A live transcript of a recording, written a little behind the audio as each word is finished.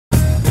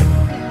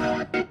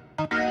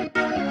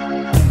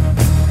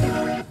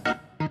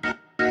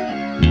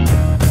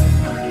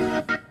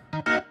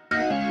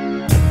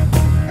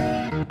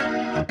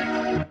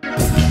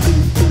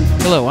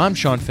Hello, I'm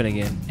Sean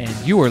Finnegan, and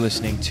you are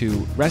listening to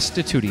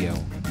Restitutio,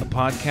 a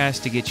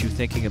podcast to get you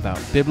thinking about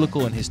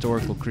biblical and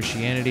historical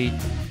Christianity,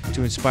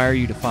 to inspire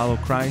you to follow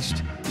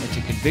Christ, and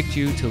to convict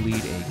you to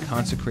lead a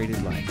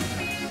consecrated life.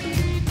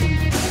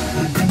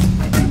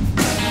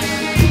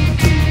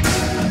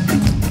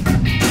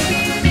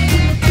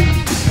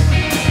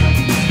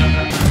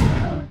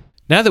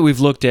 Now that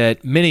we've looked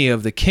at many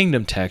of the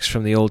kingdom texts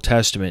from the Old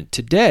Testament,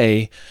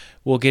 today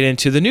we'll get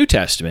into the New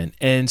Testament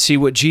and see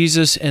what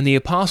Jesus and the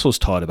apostles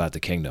taught about the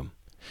kingdom.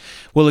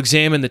 We'll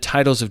examine the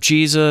titles of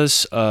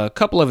Jesus, a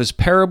couple of his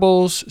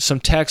parables, some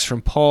texts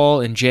from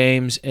Paul and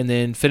James, and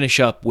then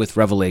finish up with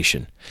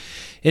Revelation.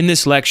 In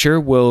this lecture,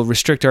 we'll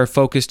restrict our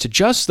focus to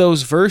just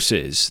those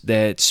verses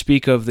that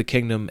speak of the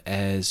kingdom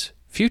as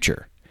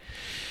future.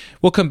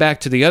 We'll come back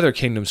to the other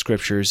kingdom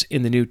scriptures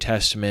in the New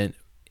Testament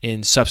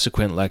in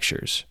subsequent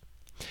lectures.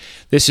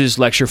 This is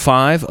Lecture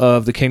 5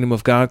 of the Kingdom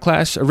of God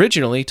class,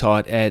 originally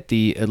taught at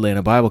the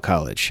Atlanta Bible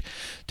College.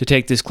 To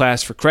take this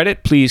class for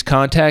credit, please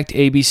contact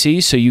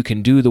ABC so you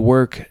can do the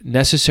work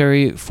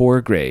necessary for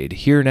a grade.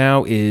 Here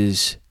now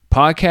is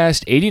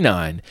Podcast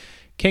 89,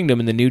 Kingdom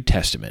in the New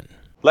Testament.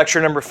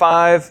 Lecture number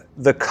 5,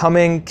 The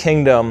Coming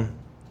Kingdom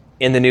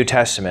in the New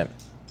Testament.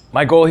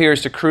 My goal here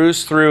is to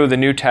cruise through the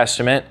New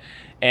Testament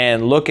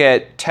and look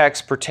at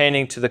texts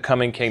pertaining to the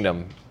coming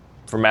kingdom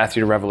from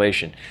Matthew to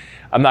Revelation.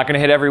 I'm not going to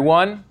hit every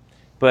one,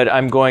 but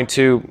I'm going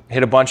to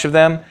hit a bunch of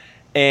them.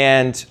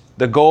 And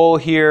the goal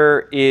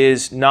here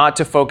is not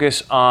to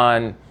focus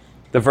on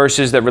the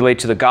verses that relate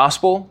to the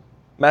gospel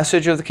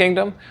message of the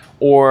kingdom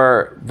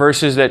or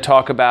verses that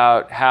talk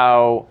about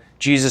how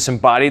Jesus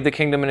embodied the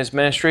kingdom in his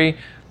ministry.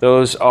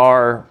 Those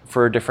are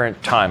for a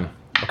different time.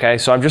 Okay,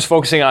 so I'm just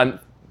focusing on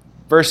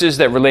verses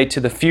that relate to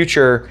the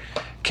future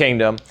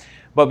kingdom.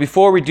 But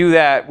before we do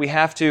that, we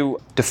have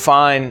to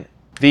define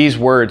these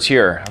words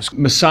here.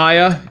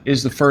 Messiah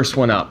is the first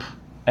one up.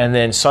 And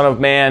then Son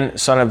of Man,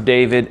 Son of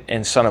David,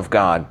 and Son of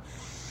God.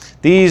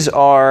 These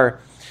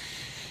are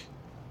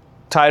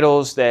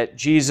titles that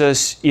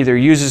Jesus either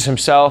uses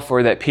himself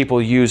or that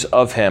people use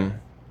of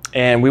him.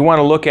 And we want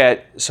to look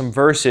at some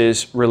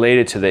verses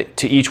related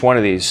to each one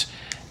of these.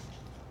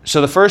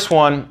 So the first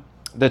one,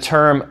 the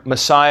term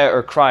Messiah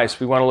or Christ,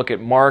 we want to look at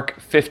Mark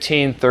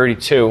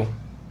 15:32.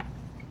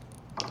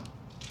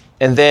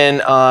 And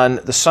then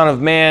on the Son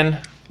of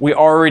Man, we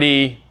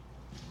already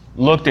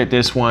looked at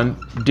this one,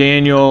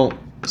 Daniel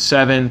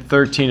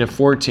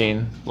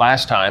 7:13-14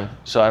 last time,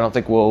 so I don't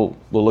think we'll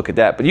look at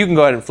that. But you can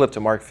go ahead and flip to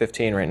Mark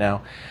 15 right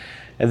now.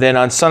 And then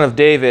on Son of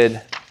David,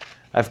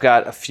 I've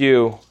got a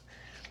few.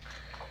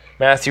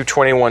 Matthew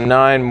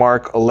 21:9,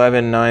 Mark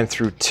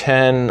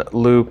 11:9-10,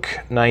 Luke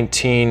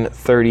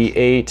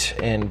 19:38,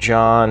 and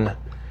John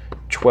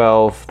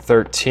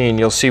 12:13.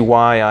 You'll see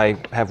why I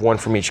have one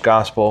from each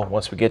gospel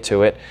once we get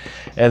to it.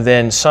 And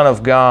then Son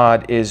of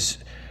God is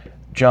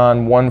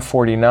John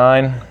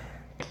 1:49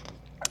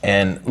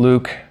 and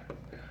Luke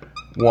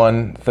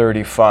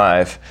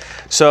 1:35.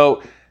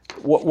 So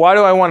why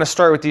do I want to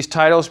start with these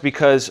titles?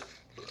 Because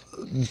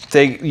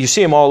you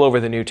see them all over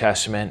the New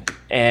Testament.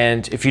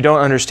 And if you don't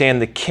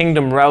understand the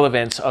kingdom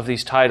relevance of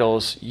these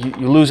titles, you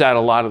lose out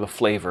a lot of the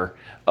flavor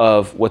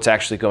of what's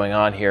actually going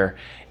on here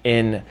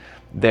in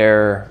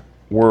their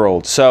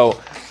world. So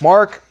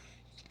Mark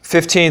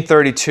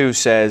 15:32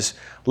 says,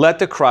 let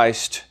the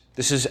Christ,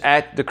 this is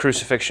at the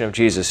crucifixion of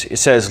Jesus. It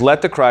says,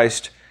 let the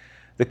Christ,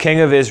 the King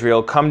of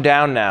Israel, come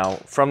down now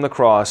from the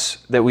cross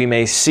that we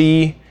may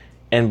see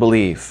and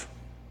believe.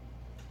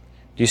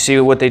 Do you see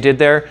what they did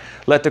there?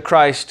 Let the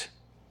Christ,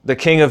 the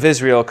King of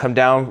Israel, come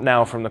down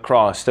now from the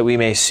cross that we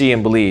may see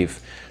and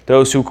believe.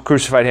 Those who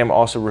crucified him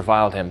also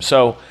reviled him.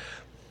 So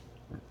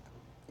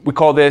we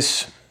call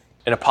this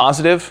in a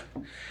positive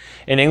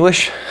in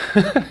English,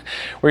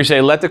 where you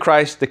say, let the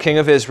Christ, the King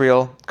of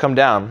Israel, come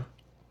down.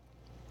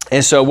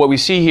 And so what we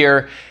see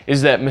here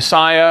is that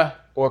Messiah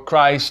or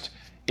Christ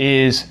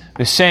is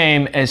the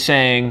same as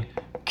saying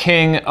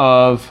King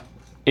of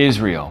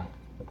Israel.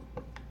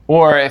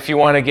 Or if you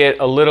want to get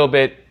a little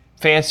bit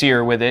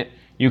fancier with it,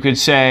 you could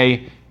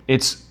say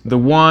it's the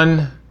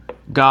one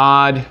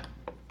God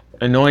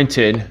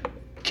anointed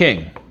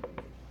king.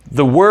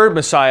 The word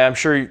Messiah, I'm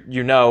sure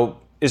you know,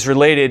 is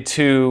related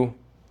to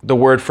the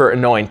word for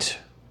anoint,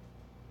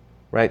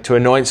 right? To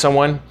anoint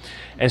someone.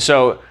 And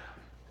so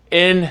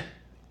in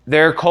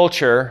their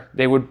culture,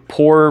 they would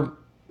pour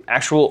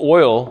actual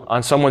oil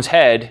on someone's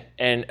head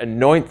and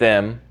anoint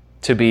them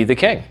to be the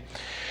king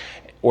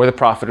or the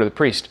prophet or the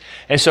priest.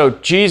 And so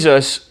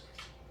Jesus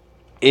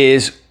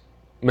is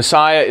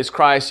Messiah, is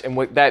Christ, and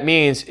what that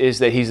means is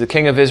that he's the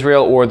King of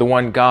Israel or the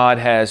one God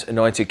has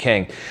anointed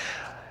king.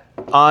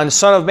 On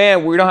Son of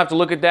Man, we don't have to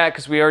look at that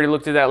because we already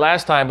looked at that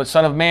last time, but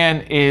Son of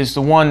Man is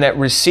the one that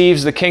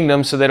receives the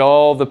kingdom so that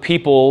all the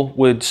people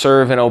would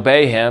serve and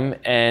obey him,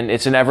 and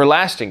it's an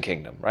everlasting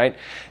kingdom, right?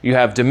 You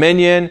have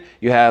dominion,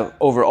 you have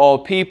over all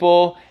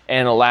people,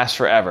 and it lasts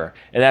forever.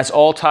 And that's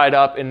all tied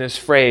up in this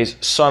phrase,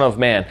 Son of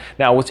Man.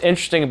 Now, what's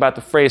interesting about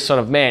the phrase Son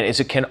of Man is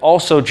it can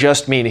also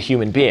just mean a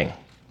human being.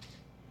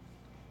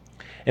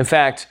 In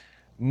fact,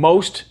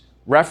 most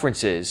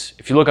references,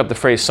 if you look up the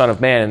phrase Son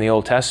of Man in the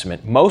Old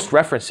Testament, most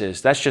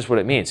references, that's just what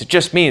it means. It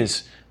just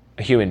means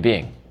a human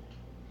being.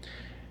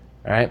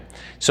 All right?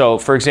 So,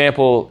 for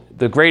example,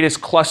 the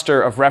greatest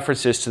cluster of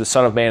references to the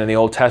Son of Man in the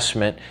Old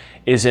Testament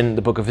is in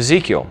the book of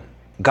Ezekiel.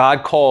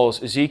 God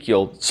calls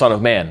Ezekiel Son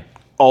of Man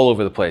all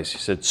over the place. He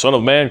said, Son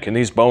of Man, can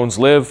these bones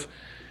live?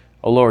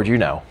 Oh, Lord, you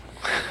know.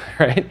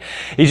 Right?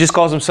 He just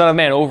calls him Son of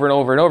Man over and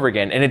over and over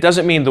again. And it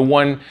doesn't mean the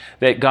one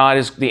that God,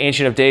 is the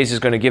Ancient of Days, is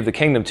going to give the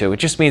kingdom to. It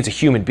just means a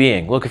human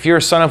being. Look, if you're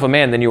a son of a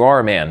man, then you are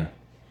a man.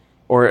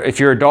 Or if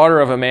you're a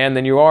daughter of a man,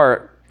 then you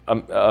are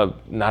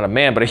not a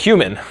man, but a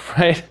human,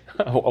 right?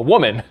 A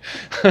woman.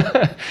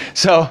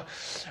 So,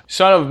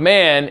 Son of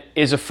Man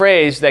is a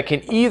phrase that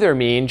can either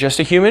mean just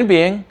a human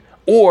being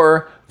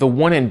or the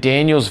one in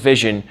Daniel's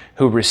vision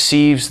who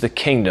receives the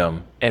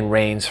kingdom and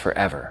reigns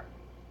forever.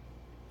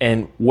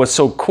 And what's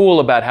so cool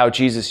about how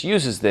Jesus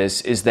uses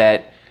this is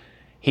that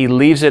he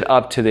leaves it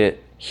up to the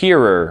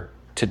hearer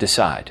to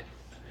decide.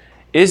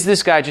 Is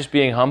this guy just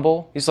being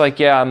humble? He's like,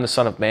 yeah, I'm the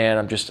Son of Man.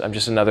 I'm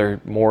just another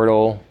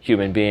mortal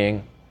human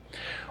being.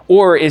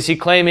 Or is he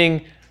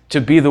claiming to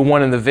be the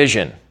one in the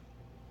vision?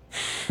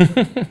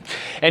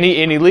 and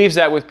he leaves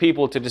that with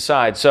people to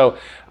decide. So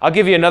I'll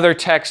give you another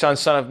text on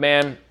Son of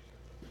Man.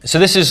 So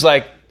this is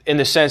like in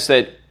the sense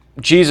that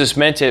Jesus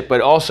meant it,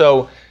 but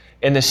also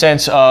in the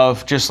sense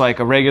of just like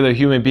a regular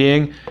human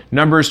being.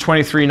 Numbers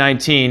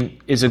 23:19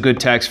 is a good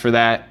text for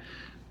that.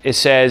 It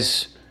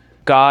says,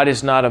 God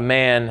is not a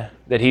man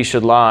that he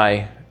should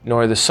lie,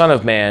 nor the Son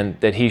of Man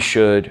that he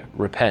should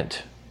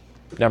repent.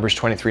 Numbers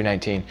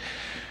 23:19.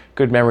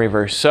 Good memory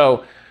verse.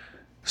 So,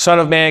 Son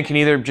of Man can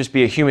either just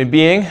be a human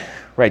being,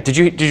 right? Did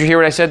you hear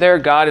what I said there?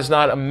 God is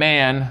not a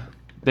man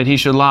that he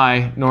should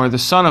lie, nor the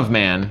Son of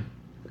Man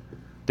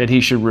that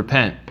he should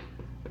repent.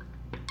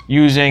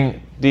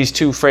 Using these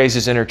two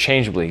phrases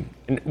interchangeably.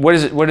 And what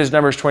is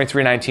Numbers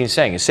 23:19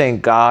 saying? It's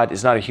saying God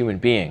is not a human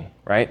being,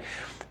 right?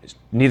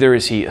 Neither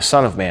is he a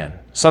Son of Man.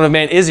 Son of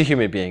Man is a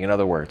human being, in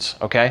other words,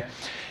 okay?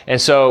 And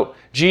so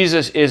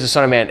Jesus is the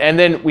Son of Man. And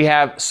then we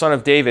have Son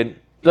of David.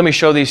 Let me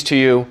show these to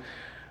you.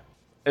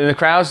 And the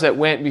crowds that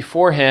went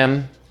before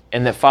him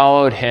and that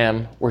followed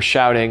him were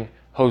shouting,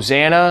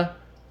 Hosanna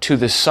to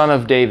the Son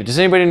of David. Does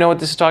anybody know what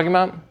this is talking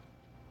about?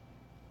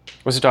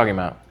 What's it talking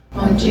about?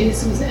 When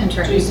Jesus was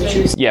entering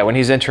Jerusalem. Yeah, when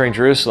he's entering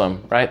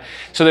Jerusalem, right?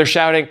 So they're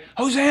shouting,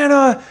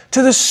 Hosanna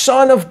to the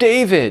Son of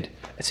David.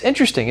 It's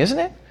interesting, isn't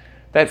it?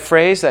 That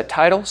phrase, that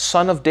title,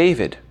 Son of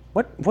David.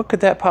 What could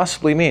that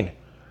possibly mean?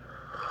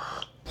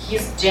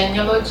 His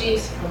genealogy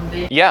is from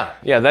David.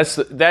 Yeah, that's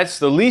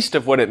the least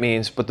of what it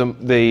means, but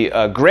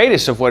the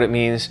greatest of what it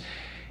means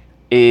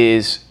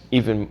is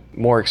even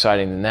more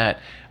exciting than that.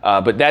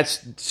 But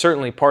that's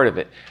certainly part of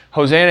it.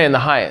 Hosanna in the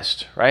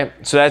highest, right?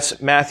 So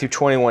that's Matthew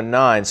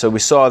 21:9. So we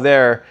saw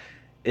there,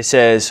 it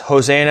says,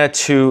 Hosanna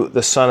to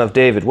the Son of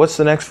David. What's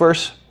the next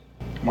verse?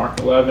 Mark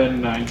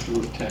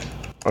 11:9-10.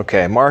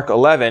 Okay, Mark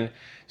 11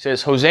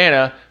 says,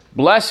 Hosanna,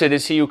 blessed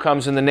is he who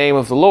comes in the name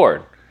of the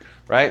Lord,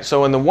 right?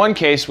 So in the one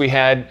case, we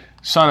had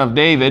Son of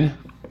David.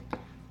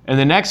 In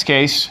the next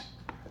case,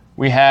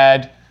 we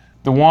had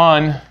the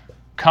one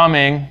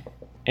coming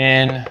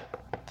in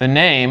the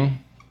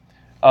name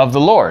of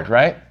the Lord,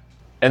 right?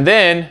 And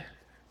then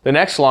the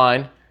next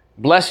line,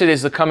 blessed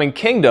is the coming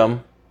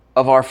kingdom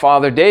of our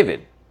father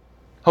David.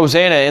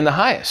 Hosanna in the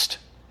highest.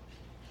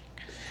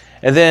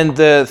 And then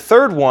the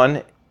third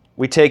one,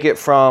 we take it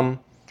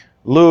from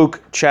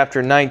Luke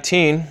chapter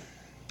 19,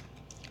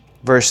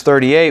 verse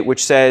 38,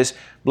 which says,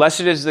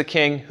 blessed is the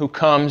King who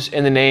comes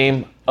in the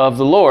name of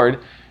the Lord,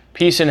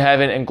 peace in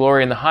heaven and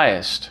glory in the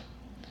highest.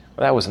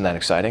 Well, that wasn't that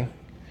exciting.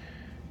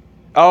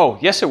 Oh,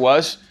 yes it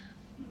was.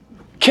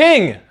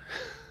 King!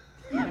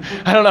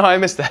 I don't know how I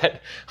missed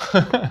that.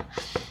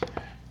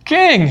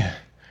 King!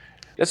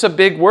 That's a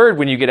big word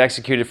when you get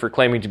executed for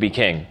claiming to be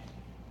king.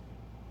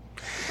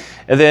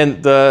 And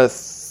then the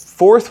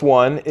fourth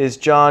one is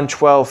John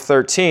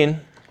 12:13.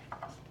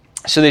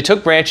 So they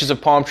took branches of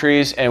palm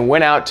trees and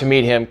went out to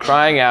meet him,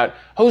 crying out,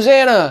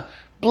 Hosanna!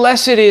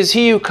 Blessed is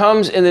he who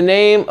comes in the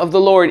name of the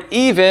Lord,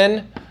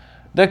 even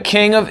the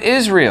King of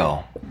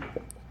Israel.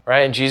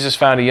 Right? And Jesus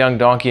found a young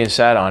donkey and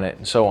sat on it,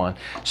 and so on.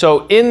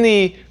 So in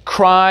the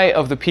cry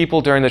of the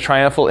people during the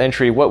triumphal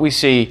entry, what we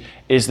see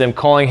is them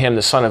calling him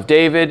the Son of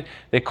David.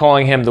 They're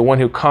calling him the one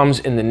who comes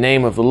in the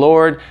name of the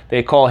Lord.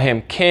 They call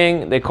him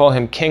King. They call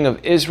him King of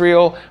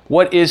Israel.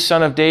 What is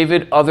Son of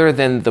David other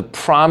than the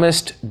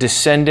promised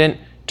descendant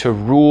to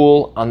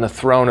rule on the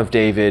throne of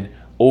David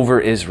over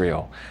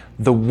Israel?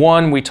 The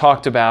one we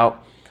talked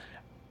about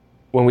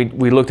when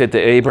we looked at the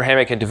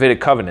Abrahamic and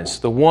Davidic covenants.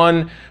 The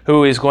one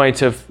who is going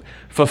to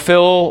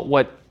fulfill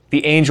what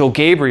the angel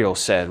Gabriel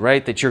said,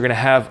 right? That you're going to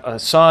have a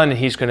son, and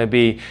he's going to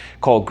be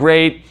called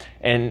great,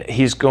 and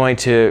he's going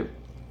to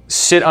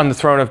sit on the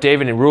throne of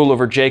David and rule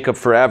over Jacob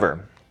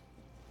forever.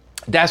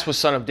 That's what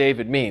Son of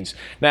David means.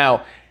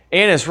 Now,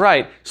 Anna's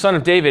right. Son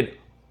of David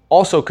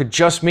also could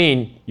just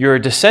mean you're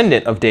a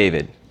descendant of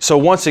David. So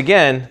once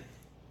again,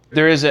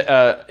 there is an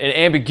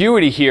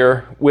ambiguity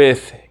here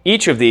with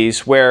each of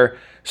these where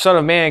Son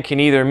of Man can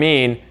either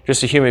mean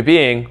just a human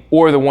being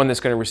or the one that's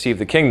going to receive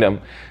the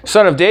kingdom.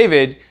 Son of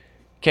David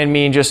can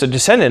mean just a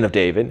descendant of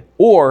David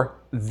or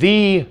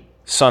the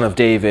Son of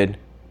David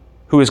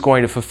who is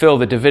going to fulfill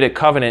the Davidic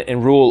covenant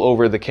and rule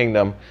over the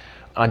kingdom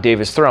on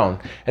David's throne.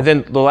 And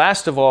then the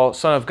last of all,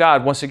 Son of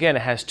God, once again,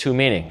 it has two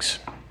meanings.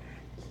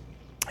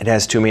 It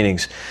has two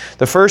meanings.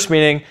 The first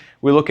meaning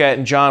we look at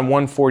in John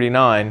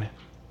 1:49,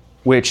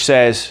 which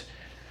says,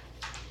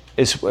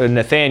 it's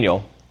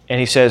Nathanael, and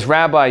he says,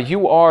 Rabbi,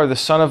 you are the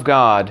Son of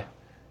God,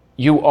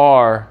 you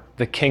are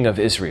the King of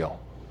Israel.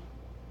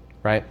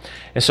 Right?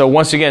 And so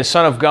once again,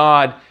 Son of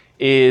God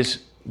is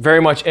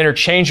very much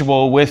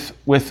interchangeable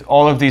with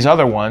all of these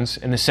other ones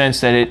in the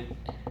sense that it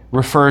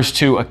refers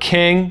to a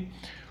king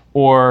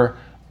or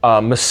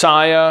a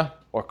Messiah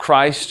or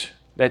Christ.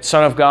 That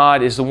Son of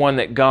God is the one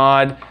that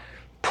God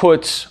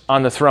puts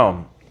on the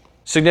throne.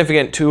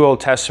 Significant two Old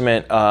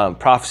Testament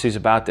prophecies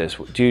about this.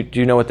 Do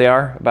you know what they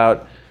are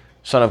about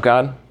Son of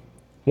God?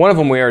 One of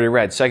them we already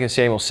read, 2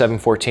 Samuel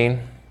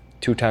 7:14.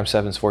 2 times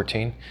 7 is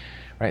 14.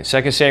 Right?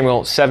 2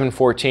 Samuel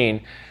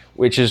 7:14,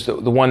 which is the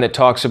one that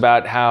talks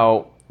about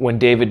how when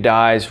David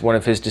dies, one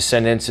of his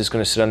descendants is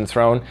going to sit on the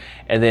throne.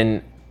 And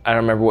then, I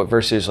don't remember what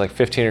verse it is, like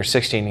 15 or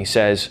 16, he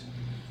says,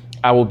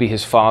 I will be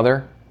his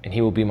father and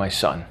he will be my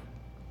son.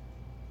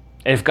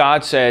 And if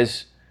God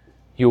says,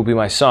 you will be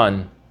my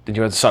son, then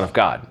you are the Son of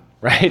God,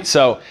 right?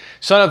 So,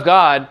 Son of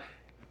God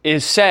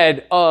is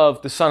said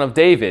of the Son of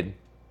David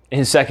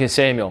in 2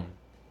 Samuel,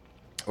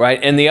 right?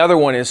 And the other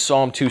one is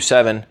Psalm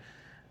 2:7.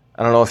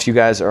 I don't know if you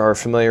guys are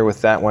familiar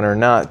with that one or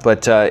not,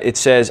 but it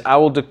says, I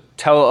will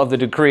tell of the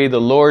decree,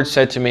 the Lord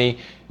said to me,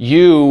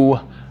 you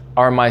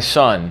are my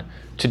son.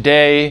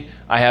 Today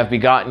I have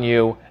begotten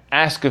you.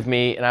 Ask of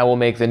me, and I will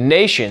make the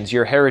nations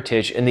your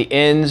heritage and the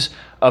ends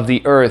of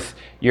the earth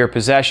your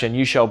possession.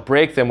 You shall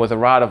break them with a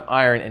rod of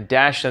iron and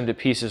dash them to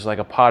pieces like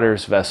a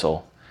potter's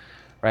vessel.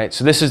 Right?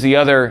 So this is the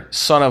other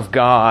Son of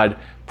God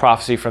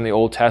prophecy from the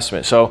Old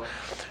Testament. So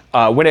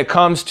when it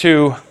comes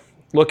to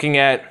looking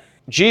at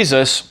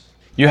Jesus,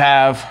 you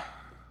have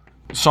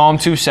Psalm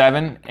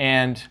 2:7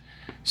 and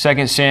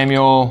 2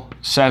 Samuel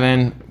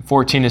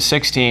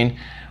 7:14-16.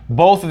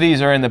 Both of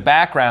these are in the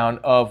background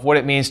of what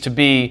it means to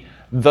be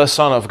the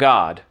Son of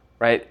God,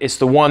 right? It's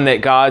the one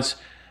that God's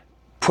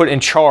put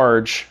in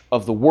charge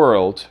of the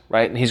world,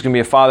 right? And he's going to be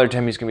a father to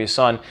him, he's going to be a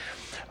son.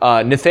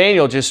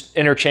 Nathanael just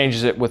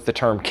interchanges it with the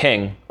term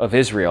King of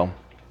Israel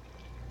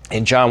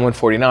in John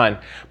 1:49.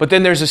 But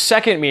then there's a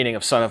second meaning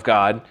of Son of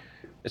God.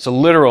 It's a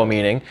literal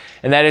meaning,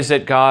 and that is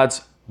that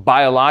God's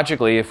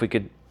biologically, if we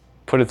could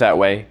put it that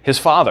way, his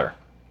father.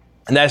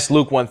 And that's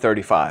Luke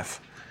 1:35.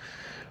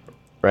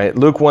 Right?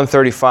 Luke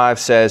 1:35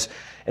 says,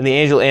 and the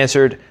angel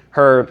answered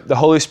her, the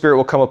Holy Spirit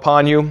will come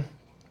upon you,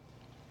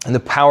 and the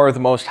power of the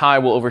Most High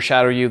will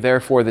overshadow you.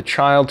 Therefore, the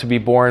child to be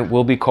born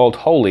will be called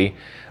Holy,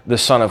 the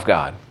Son of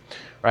God.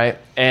 Right?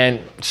 And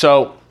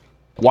so,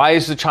 why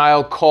is the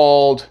child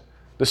called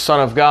the Son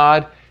of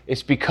God?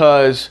 It's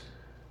because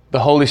the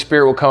Holy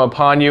Spirit will come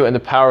upon you and the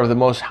power of the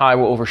Most High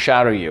will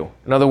overshadow you.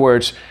 In other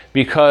words,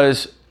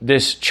 because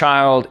this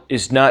child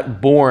is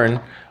not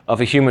born of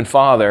a human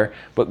father,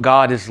 but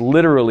God is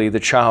literally the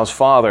child's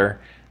father,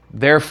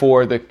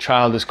 therefore the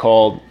child is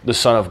called the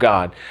Son of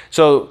God.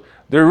 So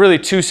there are really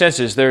two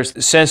senses. There's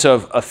the sense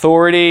of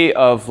authority,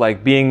 of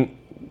like being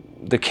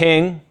the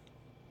king,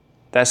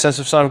 that sense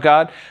of Son of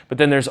God, but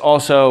then there's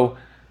also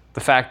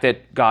the fact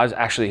that God's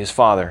actually his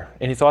father.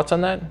 Any thoughts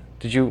on that?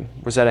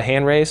 Was that a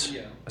hand raise?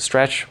 Yeah. A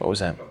stretch? What was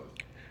that?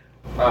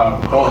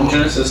 In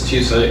Genesis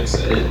 2:6,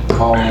 it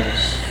calls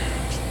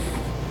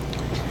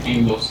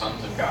angels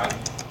sons of God.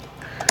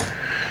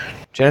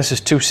 Genesis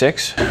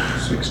 2:6?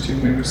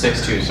 6:2 maybe?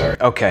 6:2, sorry.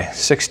 Okay,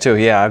 6:2.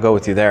 Yeah, I'll go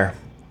with you there.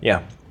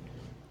 Yeah.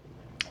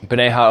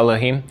 B'nai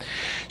HaElohim.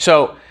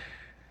 So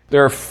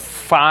there are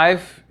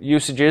 5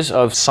 usages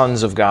of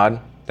sons of God,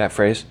 that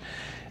phrase,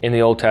 in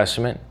the Old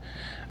Testament.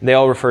 They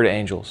all refer to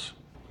angels.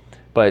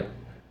 But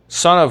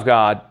Son of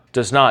God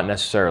does not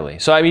necessarily.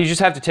 So, I mean, you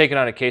just have to take it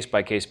on a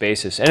case-by-case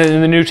basis. And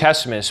in the New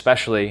Testament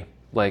especially,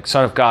 like,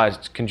 Son of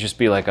God can just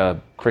be like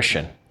a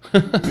Christian.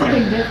 There's a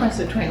big difference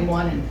between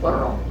one and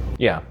plural.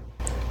 Yeah.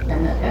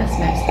 And that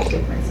makes the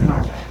difference in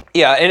our Bible.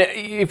 Yeah, and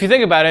if you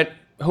think about it,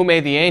 who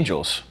made the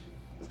angels?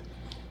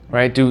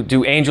 Right?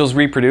 Do angels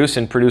reproduce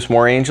and produce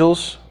more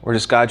angels? Or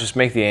does God just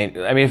make the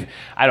angels? I mean,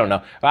 I don't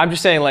know. I'm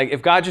just saying, like,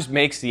 if God just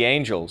makes the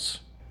angels,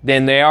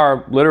 then they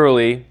are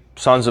literally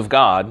sons of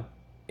God,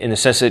 in the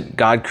sense that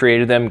God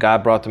created them,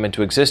 God brought them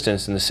into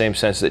existence, in the same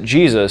sense that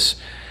Jesus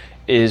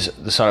is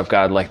the Son of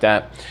God, like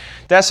that.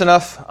 That's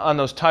enough on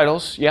those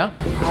titles, yeah?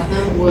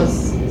 Adam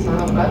was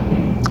Son of God.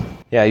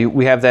 Yeah,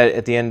 we have that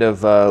at the end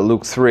of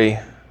Luke 3.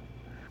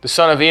 The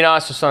son of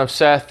Enos, the son of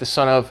Seth, the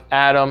son of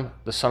Adam,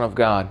 the Son of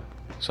God.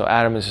 So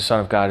Adam is the Son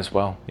of God as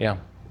well, yeah.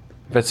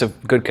 That's a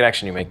good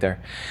connection you make there.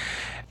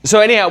 So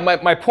anyhow,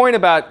 my point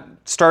about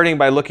starting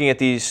by looking at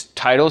these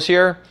titles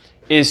here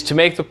is to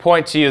make the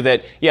point to you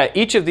that, yeah,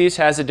 each of these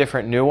has a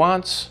different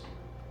nuance,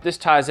 This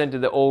ties into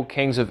the old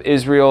kings of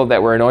Israel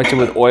that were anointed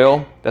with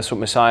oil. That's what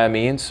Messiah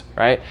means,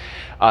 right?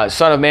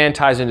 Son of Man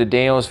ties into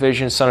Daniel's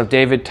vision. Son of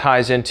David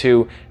ties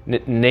into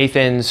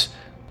Nathan's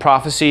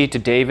prophecy to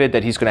David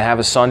that he's going to have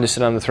a son to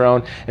sit on the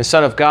throne. And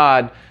Son of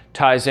God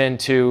ties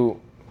into,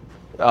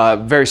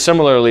 very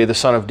similarly, the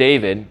Son of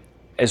David,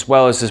 as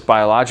well as this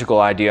biological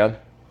idea.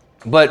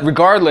 But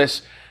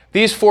regardless,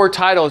 these four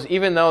titles,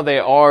 even though they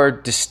are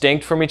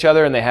distinct from each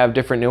other and they have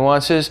different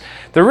nuances,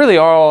 they really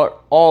all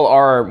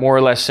are more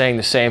or less saying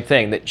the same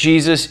thing, that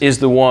Jesus is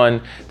the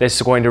one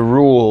that's going to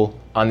rule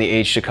on the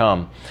age to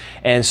come.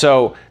 And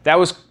so that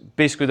was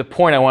basically the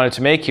point I wanted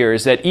to make here,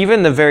 is that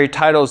even the very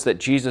titles that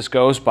Jesus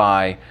goes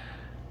by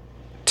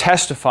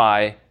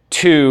testify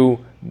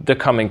to the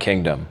coming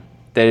kingdom.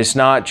 That it's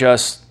not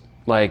just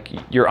like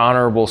your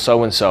honorable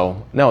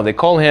so-and-so. No, they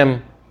call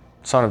him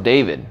Son of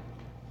David.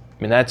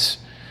 I mean, that's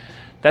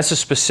a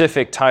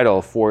specific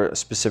title for a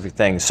specific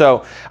thing. So,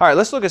 all right,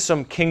 let's look at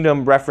some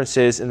kingdom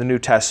references in the New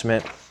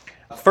Testament.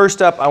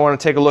 First up, I want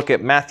to take a look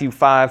at Matthew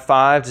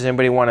 5:5. Does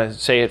anybody want to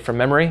say it from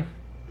memory?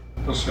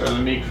 Blessed are the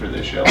meek, for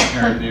they shall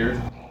inherit the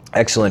earth.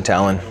 Excellent,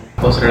 Alan.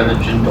 Blessed are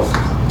the gentle.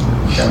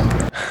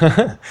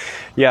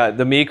 Yeah,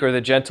 the meek or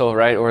the gentle,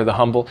 right? Or the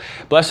humble.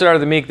 Blessed are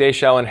the meek, they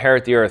shall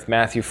inherit the earth.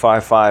 Matthew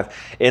 5:5.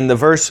 In the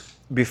verse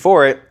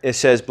before it, it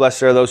says,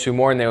 blessed are those who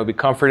mourn, they will be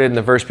comforted. In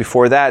the verse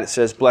before that, it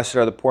says, blessed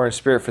are the poor in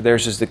spirit, for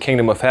theirs is the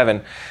kingdom of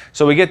heaven.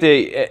 So we get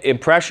the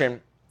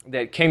impression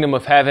that kingdom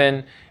of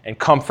heaven and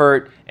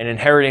comfort and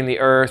inheriting the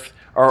earth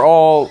are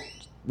all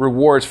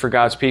rewards for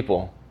God's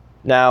people.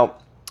 Now,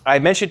 I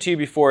mentioned to you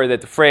before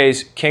that the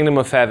phrase kingdom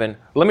of heaven,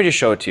 let me just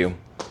show it to you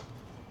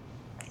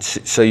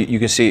so you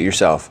can see it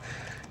yourself.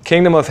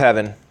 Kingdom of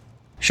heaven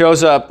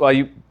shows up, well,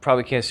 you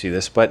probably can't see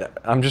this, but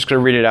I'm just going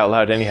to read it out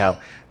loud anyhow.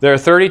 There are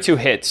 32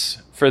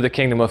 hits for the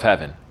kingdom of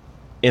heaven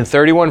in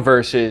 31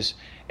 verses,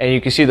 and you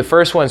can see the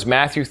first one's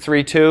Matthew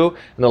 3:2,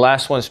 and the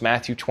last one's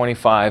Matthew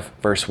 25,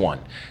 verse 1.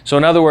 So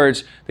in other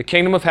words, the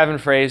kingdom of heaven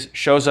phrase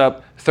shows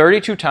up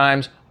 32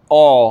 times,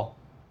 all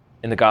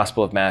in the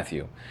Gospel of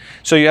Matthew.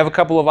 So you have a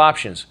couple of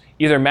options.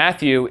 Either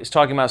Matthew is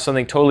talking about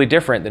something totally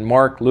different than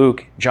Mark,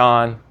 Luke,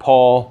 John,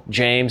 Paul,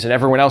 James, and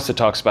everyone else that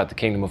talks about the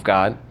kingdom of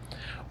God.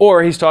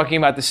 Or he's talking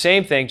about the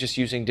same thing, just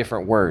using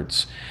different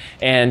words.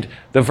 And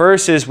the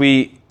verses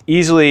we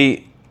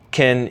easily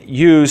can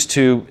use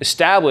to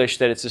establish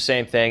that it's the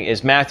same thing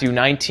is Matthew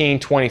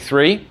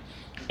 19:23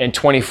 and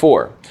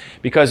 24.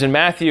 Because in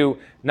Matthew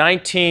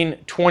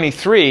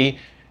 19:23,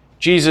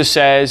 Jesus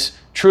says,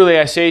 truly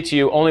I say to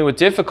you, only with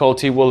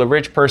difficulty will a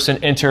rich person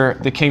enter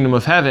the kingdom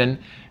of heaven.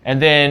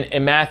 And then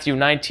in Matthew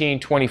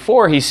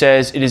 19:24, he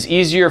says, it is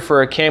easier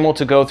for a camel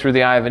to go through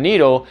the eye of a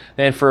needle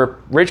than for a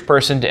rich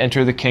person to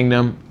enter the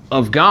kingdom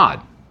of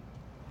God.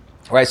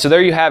 Right, so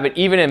there you have it,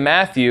 even in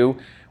Matthew,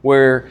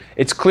 where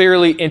it's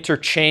clearly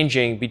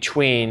interchanging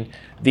between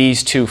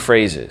these two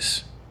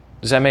phrases.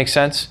 Does that make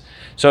sense?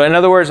 So in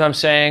other words, I'm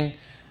saying,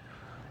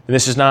 and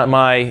this is not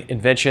my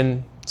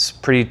invention, it's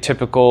pretty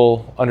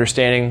typical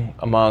understanding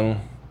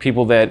among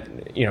people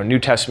that, New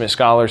Testament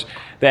scholars,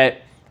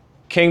 that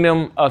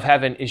kingdom of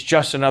heaven is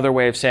just another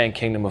way of saying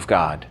kingdom of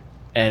God.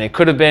 And it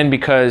could have been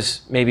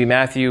because maybe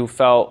Matthew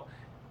felt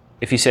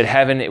if he said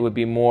heaven, it would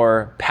be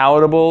more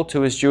palatable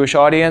to his Jewish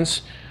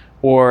audience,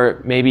 or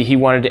maybe he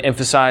wanted to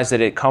emphasize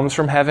that it comes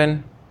from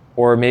heaven,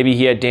 or maybe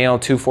he had Daniel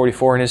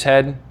 2:44 in his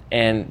head,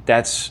 and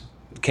that's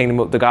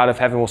kingdom. The God of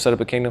heaven will set up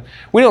a kingdom.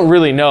 We don't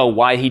really know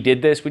why he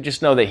did this. We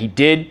just know that he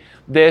did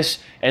this,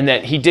 and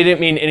that he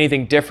didn't mean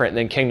anything different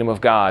than kingdom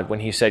of God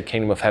when he said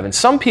kingdom of heaven.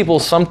 Some people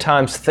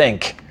sometimes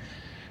think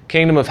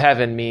kingdom of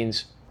heaven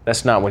means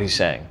that's not what he's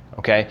saying,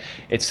 okay?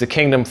 It's the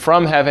kingdom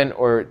from heaven,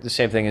 or the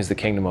same thing as the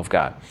kingdom of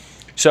God.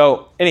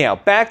 So anyhow,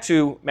 back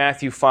to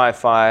Matthew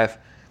 5:5.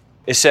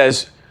 It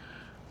says,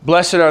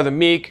 blessed are the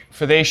meek,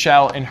 for they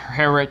shall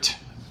inherit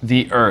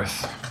the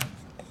earth.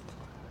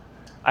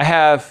 I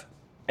have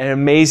an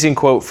amazing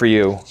quote for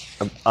you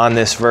on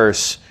this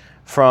verse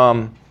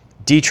from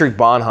Dietrich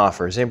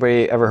Bonhoeffer. Has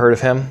anybody ever heard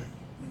of him?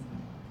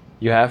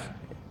 You have?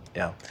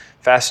 Yeah.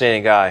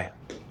 Fascinating guy.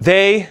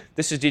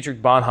 This is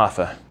Dietrich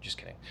Bonhoeffer, just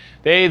kidding.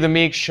 They, the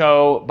meek,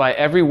 show by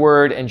every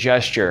word and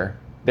gesture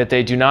that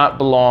they do not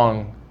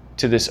belong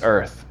to this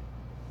earth.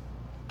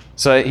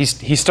 So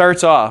he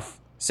starts off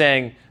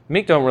saying,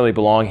 meek don't really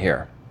belong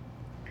here.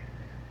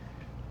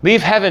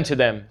 Leave heaven to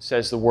them,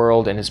 says the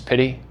world in his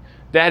pity.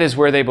 That is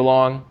where they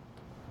belong.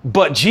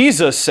 But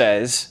Jesus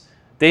says,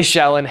 they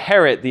shall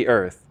inherit the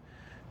earth.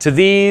 To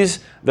these,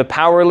 the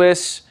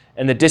powerless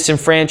and the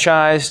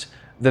disenfranchised,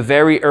 the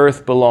very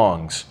earth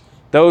belongs.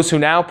 Those who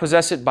now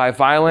possess it by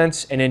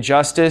violence and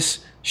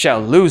injustice shall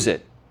lose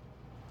it.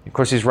 Of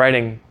course, he's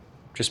writing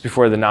just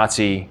before the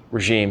Nazi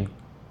regime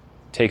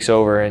takes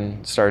over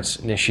and starts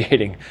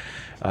initiating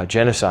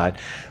genocide.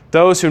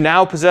 Those who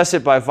now possess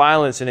it by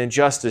violence and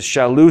injustice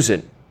shall lose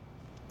it.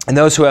 And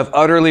those who have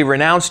utterly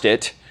renounced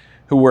it,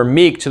 who were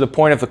meek to the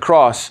point of the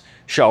cross,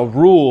 shall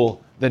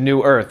rule the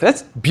new earth.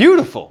 That's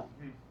beautiful.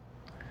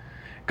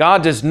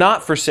 God does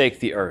not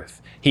forsake the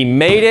earth. He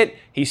made it.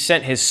 He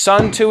sent his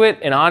son to it,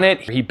 and on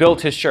it, he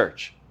built his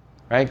church.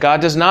 right?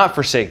 God does not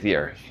forsake the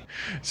earth.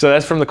 So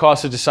that's from The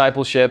Cost of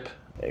Discipleship.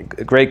 A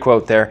great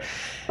quote there.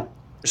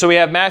 So we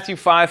have Matthew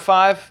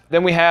 5:5.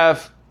 Then we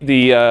have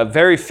the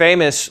very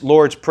famous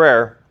Lord's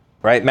Prayer,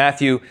 right?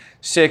 Matthew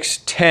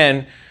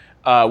 6:10,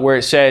 where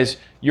it says,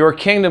 "Your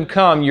kingdom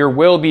come, your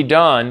will be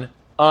done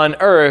on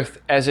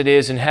earth as it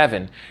is in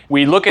heaven."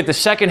 We look at the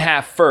second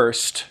half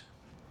first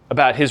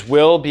about his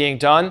will being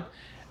done,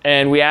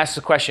 and we ask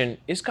the question,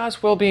 is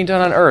God's will being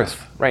done on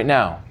earth right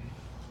now?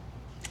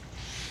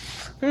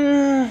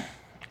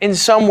 In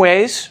some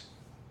ways,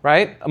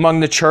 right? Among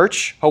the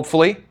church,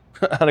 hopefully,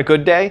 on a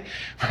good day,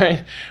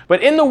 right?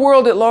 But in the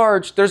world at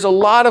large, there's a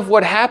lot of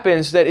what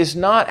happens that is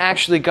not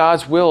actually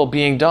God's will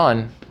being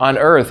done on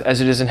earth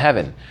as it is in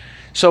heaven.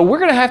 So we're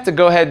going to have to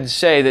go ahead and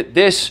say that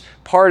this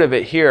part of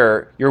it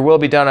here, your will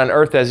be done on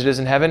earth as it is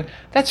in heaven,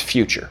 that's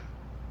future.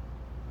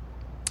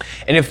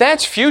 And if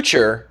that's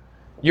future,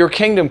 your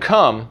kingdom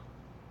come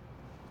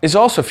is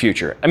also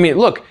future. I mean,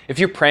 look, if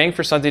you're praying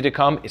for something to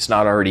come, it's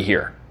not already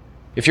here.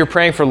 If you're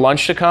praying for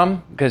lunch to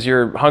come because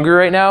you're hungry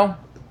right now,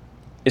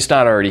 it's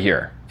not already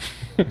here.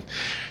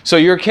 So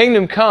your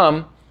kingdom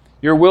come,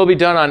 your will be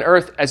done on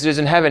earth as it is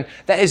in heaven.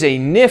 That is a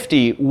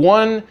nifty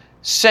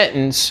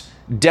one-sentence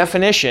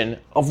definition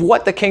of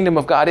what the kingdom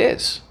of God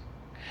is.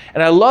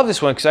 And I love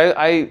this one because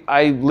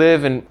I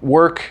live and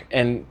work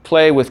and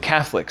play with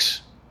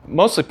Catholics,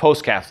 mostly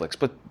post-Catholics,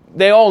 but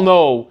they all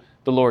know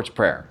the Lord's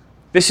Prayer.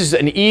 This is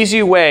an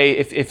easy way,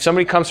 if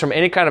somebody comes from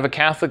any kind of a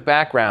Catholic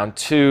background,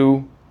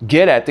 to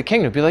get at the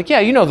kingdom. Be like, yeah,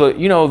 you know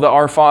the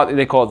Our Father,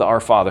 they call it the Our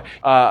Father.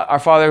 Our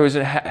Father who is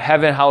in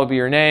heaven, hallowed be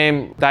your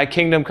name. Thy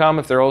kingdom come,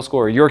 if they're old school,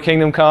 or your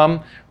kingdom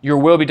come. Your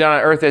will be done on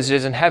earth as it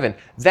is in heaven.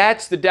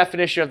 That's the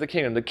definition of the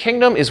kingdom. The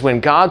kingdom is when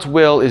God's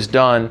will is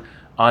done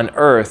on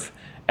earth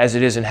as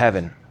it is in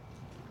heaven.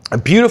 A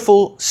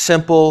beautiful,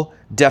 simple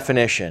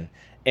definition,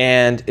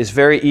 and it's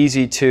very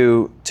easy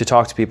to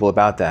talk to people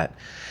about that.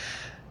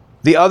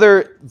 The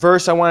other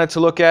verse I wanted to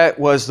look at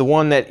was the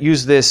one that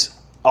used this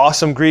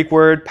awesome Greek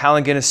word,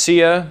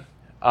 palingenesia,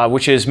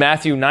 which is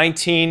Matthew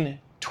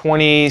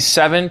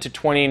 19:27 to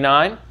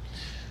 29.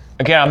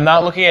 Again, I'm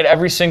not looking at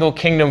every single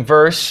kingdom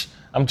verse.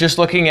 I'm just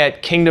looking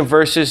at kingdom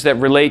verses that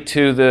relate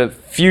to the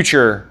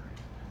future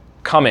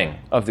coming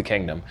of the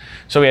kingdom.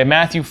 So we had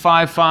Matthew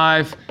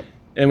 5:5,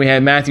 and we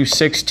had Matthew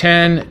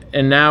 6:10,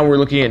 and now we're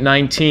looking at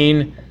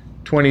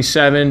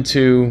 19:27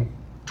 to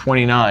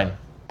 29.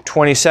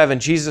 27,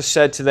 Jesus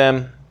said to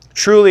them,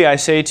 "Truly I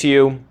say to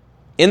you,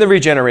 in the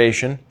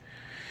regeneration,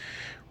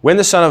 when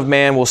the Son of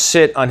Man will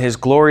sit on his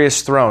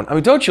glorious throne." I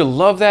mean, don't you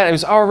love that? It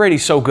was already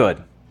so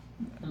good.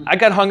 I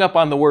got hung up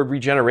on the word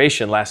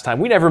regeneration last time.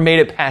 We never made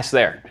it past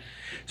there.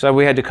 So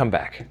we had to come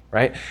back,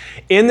 right?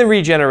 In the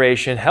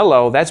regeneration,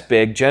 hello, that's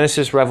big.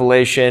 Genesis,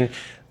 Revelation,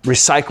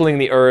 recycling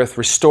the earth,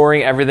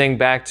 restoring everything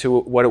back to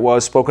what it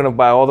was, spoken of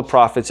by all the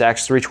prophets,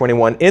 Acts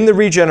 3:21. In the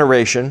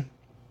regeneration,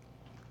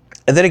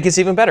 and then it gets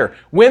even better.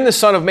 When the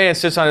Son of Man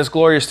sits on his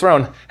glorious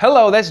throne,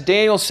 hello, that's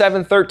Daniel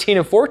 7:13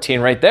 and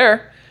 14 right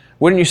there.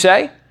 Wouldn't you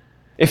say?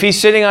 If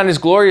he's sitting on his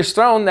glorious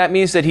throne, that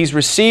means that he's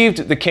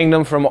received the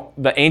kingdom from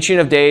the Ancient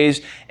of Days,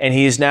 and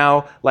he is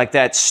now like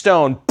that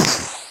stone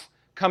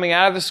coming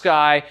out of the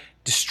sky,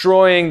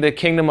 destroying the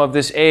kingdom of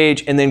this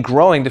age, and then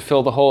growing to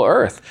fill the whole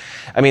earth.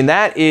 I mean,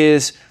 that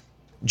is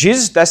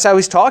Jesus. That's how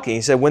he's talking.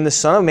 He said, when the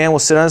Son of Man will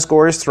sit on his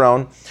glorious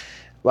throne.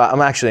 Well,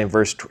 I'm actually in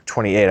verse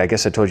 28. I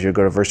guess I told you to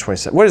go to verse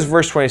 27. What does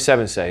verse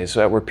 27 say? Is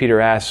that where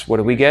Peter asks, what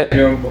do we get?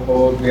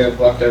 Behold, we have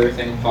left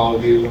everything and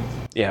followed you.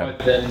 Yeah. What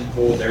then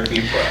will there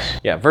be for us?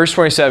 Yeah, verse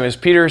 27 is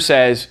Peter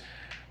says,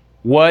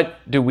 what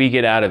do we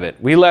get out of it?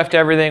 We left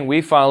everything. We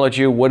followed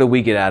you. What do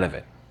we get out of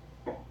it?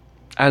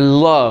 I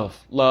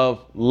love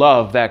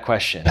that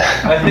question.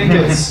 I think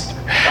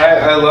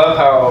I love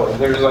how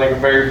there's like a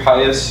very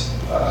pious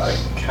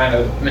kind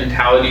of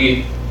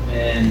mentality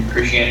in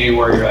Christianity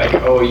where you're like,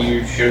 oh,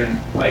 you shouldn't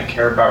like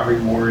care about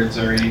rewards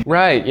or anything.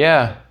 Right,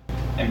 yeah.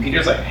 And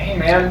Peter's like, hey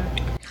man,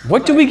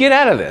 what do we get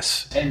out of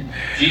this? And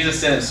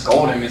Jesus didn't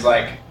scold him. He's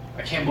like,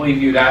 I can't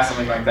believe you'd ask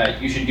something like that.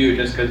 You should do it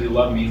just because you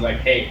love me. He's like,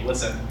 hey,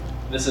 listen,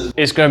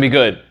 it's going to be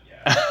good.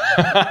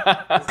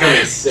 It's going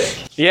to be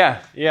sick.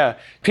 Yeah.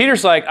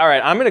 Peter's like, all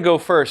right, I'm going to go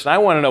first, and I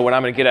want to know what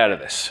I'm going to get out of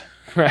this,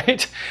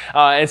 right?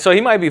 And so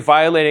he might be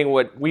violating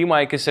what we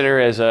might consider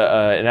as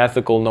an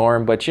ethical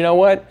norm, but you know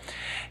what?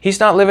 He's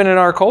not living in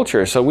our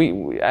culture, so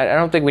I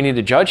don't think we need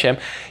to judge him.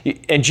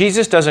 And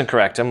Jesus doesn't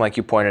correct him, like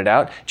you pointed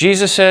out.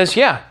 Jesus says,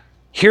 yeah,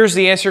 here's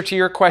the answer to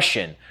your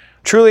question.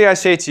 Truly I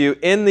say to you,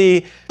 in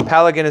the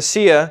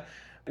palingenesia,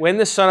 when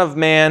the Son of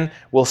Man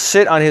will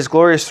sit on his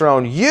glorious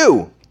throne,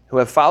 you who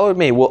have followed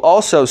me will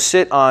also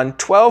sit on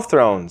 12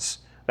 thrones.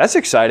 That's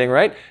exciting,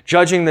 right?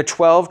 Judging the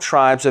 12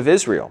 tribes of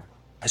Israel.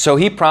 So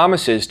he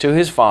promises to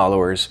his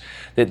followers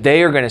that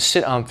they are going to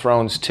sit on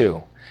thrones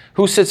too.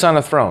 Who sits on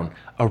a throne?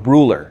 A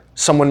ruler,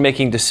 someone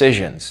making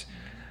decisions.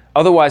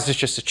 Otherwise, it's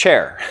just a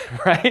chair,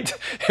 right?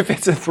 If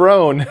it's a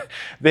throne,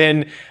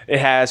 then it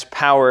has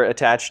power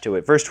attached to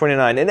it. Verse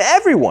 29, and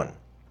everyone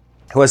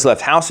who has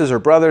left houses or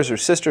brothers or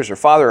sisters or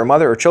father or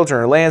mother or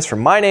children or lands for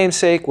my name's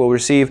sake will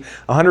receive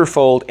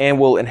 100-fold and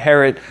will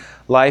inherit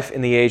life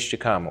in the age to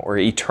come, or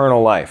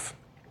eternal life.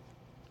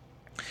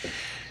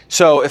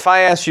 So if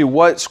I ask you,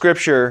 what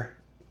scripture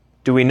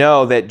do we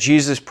know that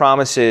Jesus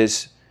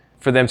promises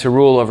for them to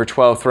rule over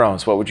 12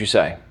 thrones, what would you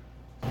say?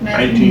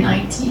 Matthew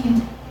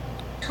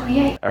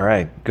 19:28. All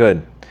right,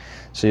 good.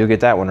 So you'll get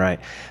that one right.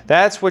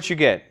 That's what you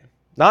get.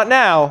 Not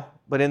now,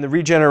 but in the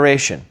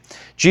regeneration.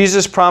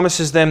 Jesus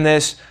promises them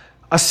this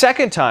a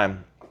second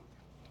time.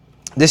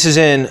 This is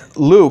in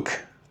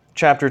Luke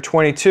chapter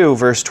 22,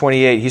 verse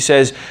 28. He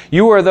says,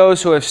 "You are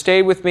those who have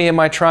stayed with me in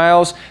my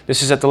trials."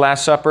 This is at the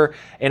Last Supper.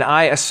 "And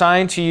I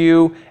assign to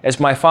you, as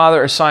my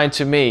Father assigned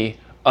to me,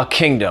 a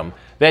kingdom,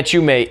 that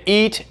you may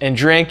eat and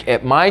drink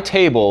at my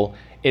table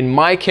in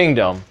my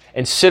kingdom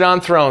and sit on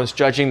thrones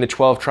judging the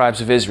 12 tribes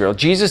of Israel."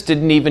 Jesus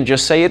didn't even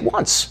just say it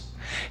once.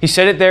 He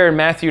said it there in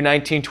Matthew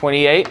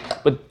 19:28,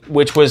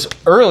 which was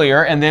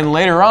earlier, and then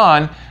later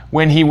on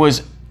when he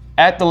was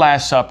at the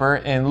Last Supper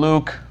in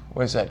Luke,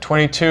 what is that,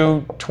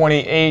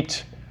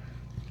 22:28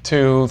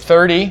 to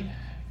 30,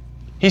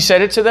 he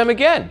said it to them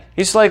again.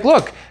 He's like,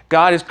 look,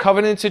 God has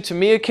covenanted to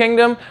me a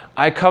kingdom.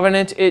 I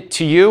covenant it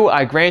to you.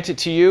 I grant it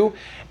to you.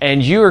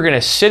 And you are going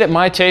to sit at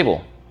my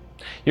table.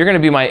 You're going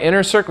to be my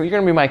inner circle. You're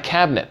going to be my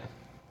cabinet.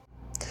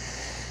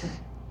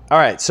 All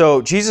right,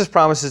 so Jesus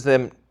promises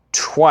them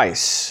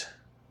twice.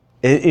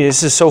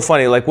 This is so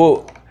funny. Like,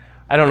 well,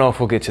 I don't know if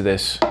we'll get to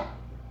this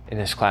in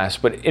this class.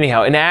 But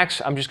anyhow, in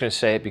Acts, I'm just going to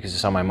say it because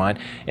it's on my mind.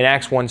 In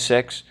Acts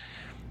 1:6,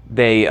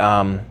 they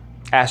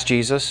asked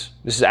Jesus,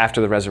 this is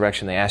after the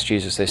resurrection, they asked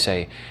Jesus, they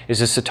say, "Is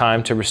this the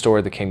time to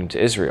restore the kingdom to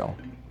Israel?"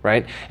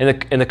 Right?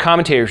 And the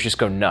commentators just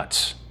go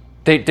nuts.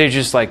 They're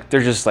just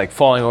like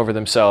falling over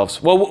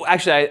themselves. Well,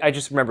 actually, I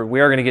just remembered, we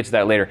are going to get to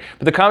that later.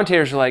 But the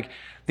commentators are like,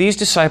 these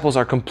disciples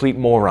are complete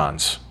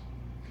morons.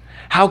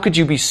 How could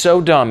you be so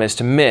dumb as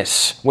to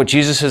miss what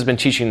Jesus has been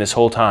teaching this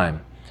whole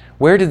time?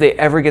 Where did they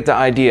ever get the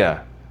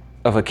idea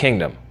of a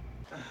kingdom?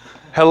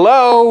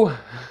 Hello?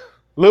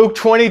 Luke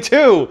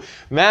 22,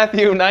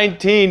 Matthew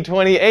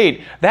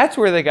 19:28. That's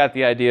where they got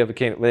the idea of a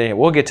kingdom.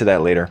 We'll get to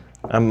that later.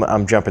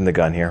 I'm jumping the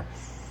gun here.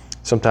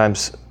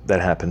 Sometimes that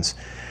happens.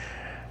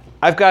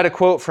 I've got a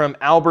quote from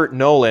Albert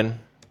Nolan,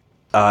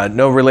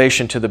 no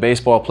relation to the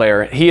baseball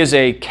player. He is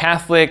a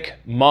Catholic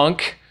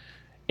monk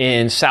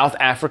in South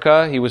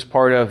Africa. He was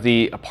part of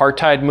the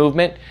apartheid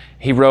movement.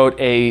 He wrote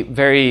a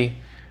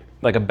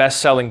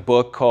best-selling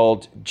book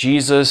called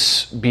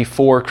Jesus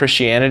Before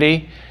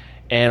Christianity.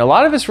 And a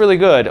lot of it's really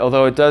good,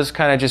 although it does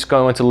kind of just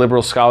go into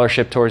liberal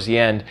scholarship towards the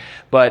end.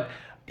 But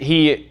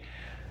he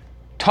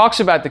talks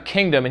about the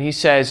kingdom, and he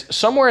says,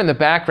 somewhere in the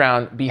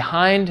background,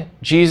 behind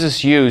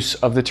Jesus' use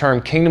of the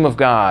term kingdom of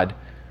God,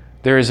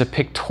 there is a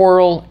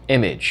pictorial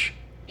image.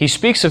 He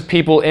speaks of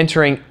people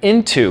entering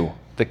into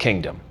the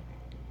kingdom.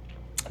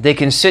 They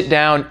can sit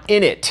down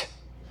in it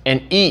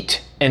and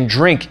eat and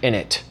drink in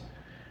it.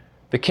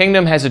 The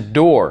kingdom has a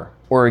door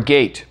or a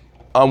gate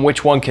on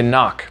which one can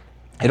knock.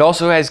 It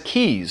also has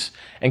keys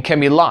and can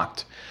be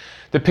locked.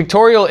 The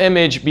pictorial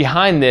image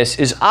behind this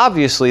is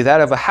obviously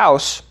that of a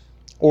house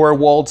or a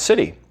walled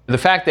city. The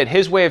fact that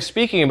his way of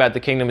speaking about the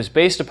kingdom is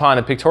based upon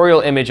a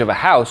pictorial image of a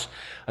house,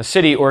 a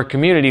city, or a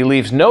community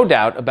leaves no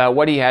doubt about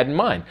what he had in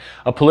mind.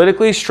 A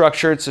politically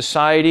structured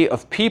society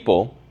of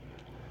people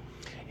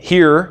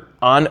here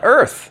on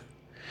earth.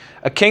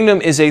 A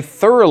kingdom is a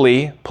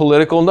thoroughly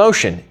political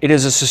notion. It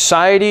is a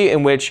society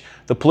in which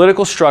the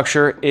political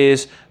structure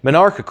is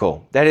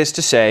monarchical. That is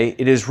to say,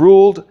 it is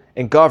ruled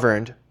and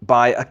governed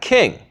by a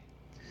king.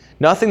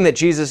 Nothing that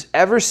Jesus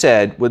ever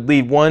said would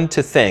lead one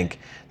to think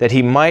that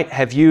he might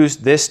have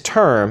used this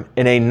term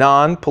in a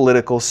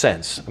non-political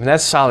sense. I mean,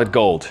 that's solid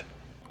gold.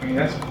 I mean,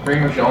 that's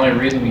pretty much the only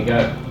reason he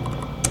got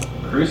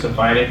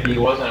crucified. If he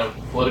wasn't a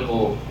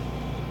political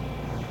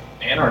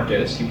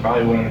anarchist, he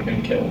probably wouldn't have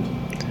been killed.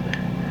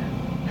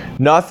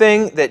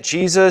 Nothing that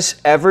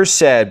Jesus ever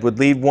said would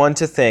lead one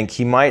to think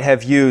he might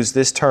have used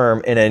this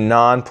term in a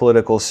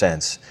non-political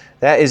sense.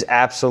 That is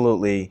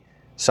absolutely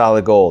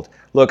solid gold.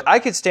 Look, I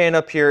could stand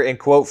up here and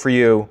quote for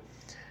you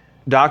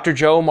Dr.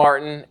 Joe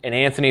Martin and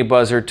Anthony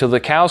Buzzard till the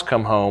cows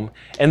come home,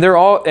 and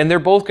they're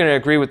both going to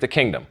agree with the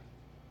kingdom.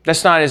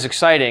 That's not as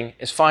exciting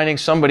as finding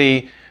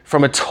somebody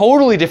from a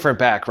totally different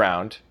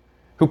background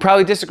who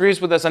probably disagrees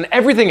with us on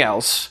everything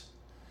else.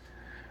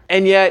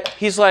 And yet,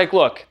 he's like,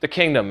 look, the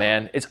kingdom,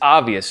 man, it's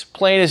obvious,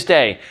 plain as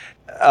day.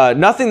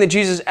 Nothing that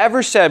Jesus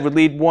ever said would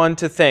lead one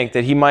to think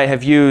that he might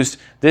have used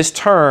this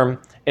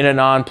term in a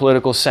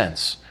non-political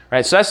sense.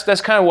 Right? So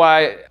that's kind of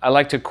why I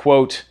like to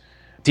quote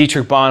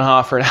Dietrich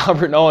Bonhoeffer and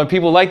Albert Nolan.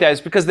 People like that.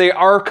 It's because they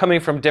are coming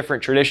from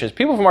different traditions.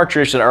 People from our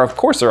tradition are, of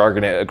course,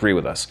 going to agree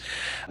with us.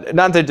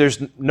 Not that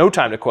there's no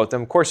time to quote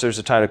them. Of course, there's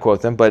a time to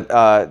quote them, but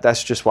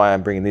that's just why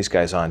I'm bringing these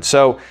guys on.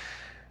 So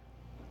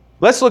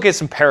let's look at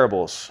some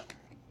parables.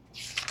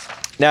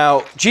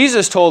 Now,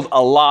 Jesus told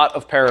a lot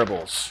of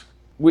parables.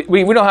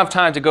 We don't have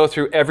time to go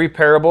through every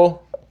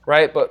parable,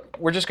 right? But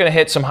we're just going to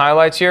hit some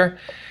highlights here.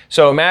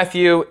 So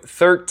Matthew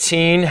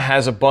 13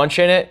 has a bunch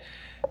in it.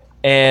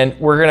 and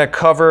we're going to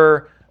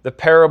cover the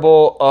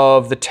parable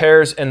of the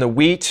tares and the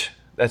wheat.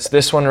 That's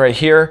this one right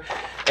here.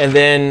 And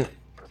then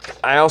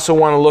I also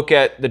want to look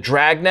at the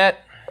dragnet,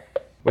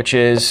 which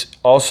is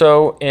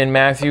also in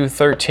Matthew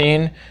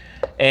 13,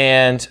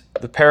 and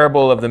the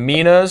parable of the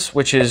minas,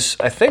 which is,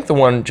 I think, the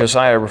one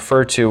Josiah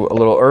referred to a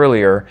little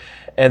earlier.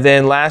 And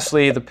then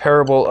lastly, the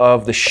parable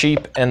of the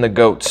sheep and the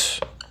goats.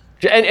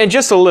 And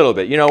just a little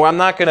bit. I'm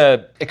not going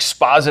to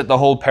exposit the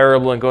whole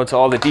parable and go into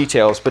all the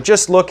details, but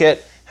just look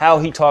at how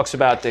he talks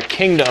about the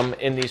kingdom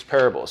in these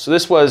parables. So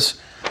this was,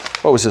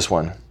 what was this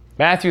one?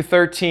 Matthew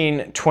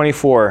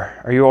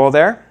 13:24. Are you all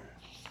there?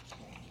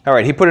 All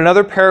right, he put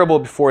another parable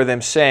before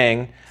them,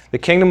 saying, the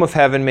kingdom of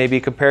heaven may be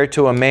compared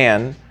to a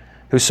man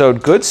who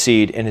sowed good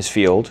seed in his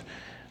field,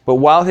 but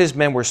while his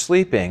men were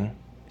sleeping,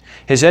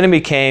 his enemy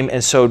came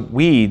and sowed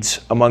weeds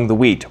among the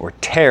wheat, or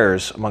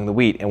tares among the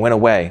wheat, and went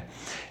away.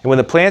 And when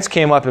the plants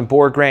came up and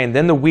bore grain,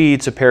 then the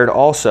weeds appeared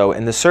also.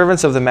 And the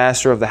servants of the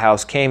master of the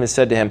house came and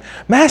said to him,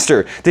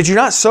 Master, did you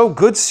not sow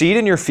good seed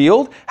in your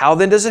field? How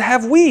then does it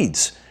have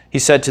weeds? He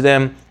said to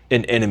them,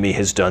 an enemy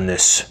has done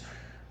this.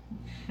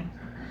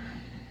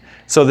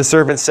 So the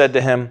servant said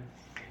to him,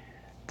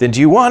 then do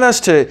you want us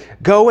to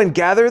go and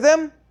gather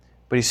them?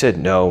 But he said,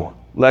 no,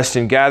 lest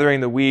in gathering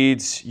the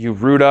weeds you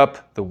root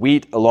up the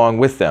wheat along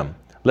with them.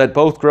 Let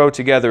both grow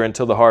together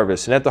until the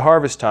harvest. And at the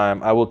harvest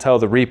time I will tell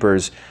the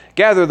reapers,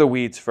 gather the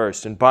weeds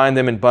first and bind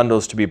them in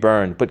bundles to be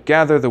burned, but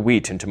gather the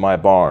wheat into my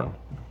barn.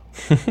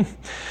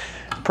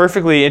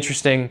 Perfectly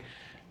interesting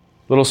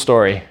little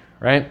story,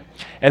 right?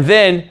 And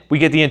then we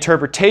get the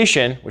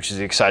interpretation, which is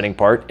the exciting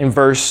part, in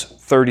verse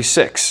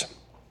 36.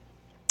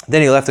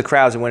 Then he left the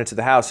crowds and went into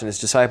the house, and his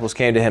disciples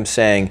came to him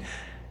saying,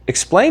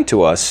 explain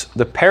to us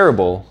the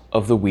parable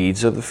of the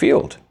weeds of the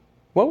field.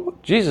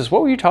 Jesus,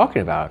 what were you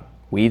talking about?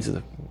 Weeds of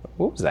the,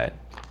 what was that?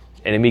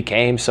 Enemy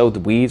came, sowed the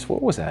weeds.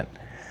 What was that?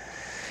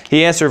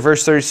 He answered,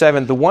 verse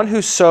 37, the one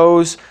who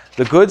sows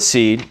the good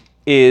seed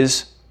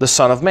is the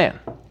Son of Man.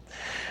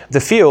 The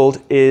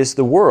field is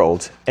the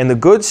world, and the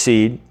good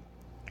seed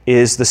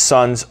is the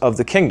sons of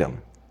the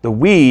kingdom. The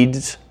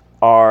weeds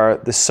are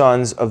the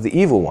sons of the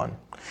evil one,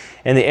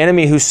 and the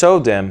enemy who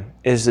sowed them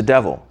is the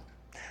devil.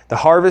 The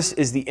harvest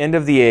is the end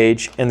of the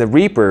age, and the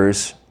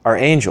reapers are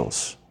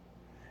angels.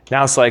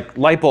 Now it's like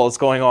light bulbs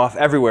going off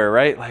everywhere,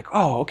 right? Like,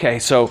 oh, okay,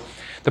 so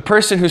the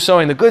person who's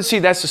sowing the good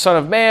seed, that's the Son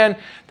of Man,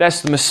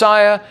 that's the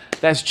Messiah,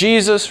 that's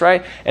Jesus,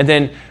 right? And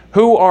then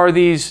who are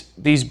these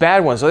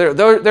bad ones? They're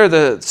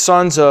the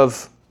sons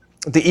of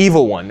the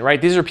evil one, right?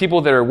 These are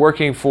people that are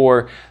working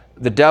for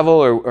the devil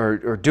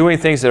or doing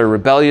things that are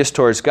rebellious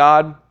towards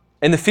God.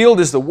 And the field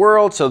is the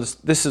world, so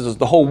this is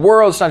the whole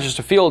world. It's not just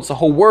a field, it's the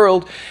whole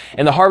world.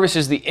 And the harvest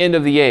is the end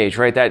of the age,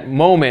 right? That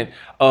moment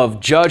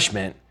of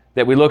judgment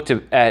that we looked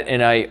at,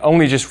 and I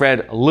only just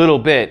read a little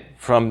bit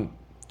from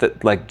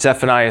like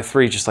Zephaniah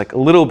 3, just like a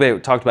little bit. We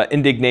talked about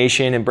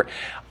indignation. And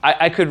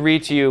I could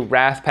read to you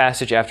wrath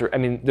passage after,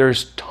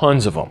 there's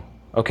tons of them,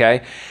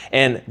 okay?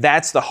 And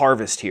that's the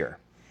harvest here.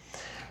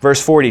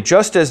 Verse 40,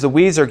 just as the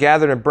weeds are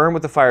gathered and burned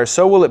with the fire,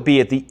 so will it be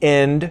at the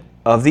end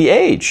of the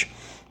age.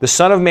 The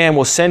Son of Man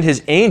will send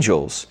his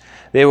angels.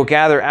 They will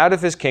gather out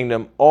of his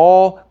kingdom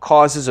all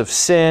causes of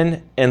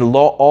sin and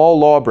all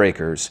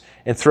lawbreakers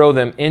and throw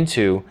them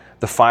into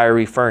the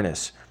fiery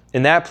furnace.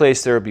 In that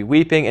place there will be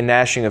weeping and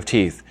gnashing of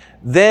teeth.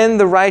 Then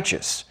the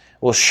righteous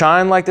will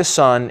shine like the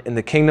sun in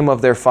the kingdom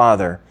of their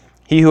Father.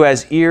 He who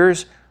has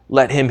ears,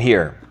 let him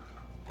hear.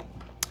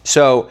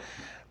 So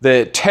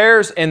the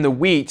tares and the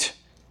wheat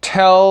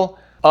tell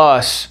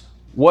us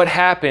what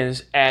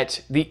happens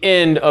at the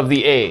end of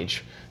the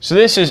age. So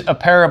this is a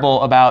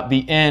parable about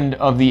the end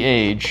of the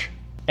age,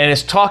 and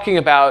it's talking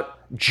about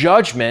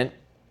judgment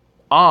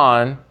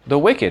on the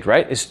wicked,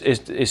 right?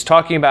 It's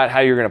talking about how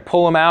you're going to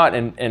pull them out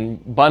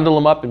and bundle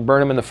them up and burn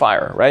them in the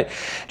fire, right?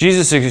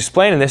 Jesus is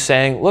explaining this,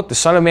 saying, look, the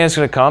Son of Man is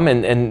going to come,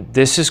 and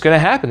this is going to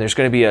happen. There's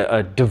going to be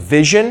a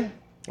division,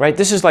 right?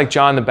 This is like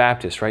John the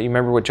Baptist, right? You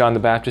remember what John the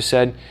Baptist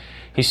said?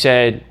 He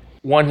said,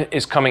 one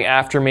is coming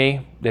after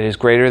me that is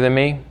greater than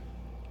me,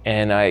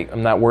 and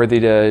I'm not worthy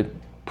to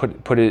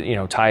put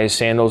it, tie his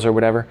sandals or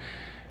whatever.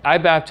 I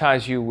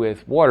baptize you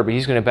with water, but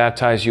he's going to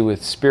baptize you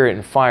with spirit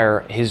and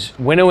fire. His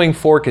winnowing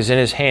fork is in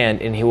his hand,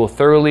 and he will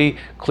thoroughly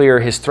clear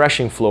his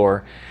threshing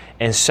floor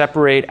and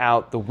separate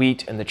out the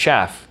wheat and the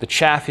chaff. The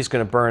chaff he's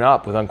going to burn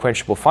up with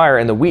unquenchable fire,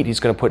 and the wheat he's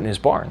going to put in his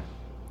barn.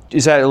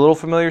 Is that a little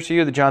familiar to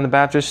you, that John the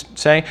Baptist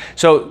saying?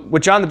 So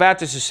what John the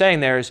Baptist is saying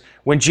there is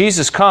when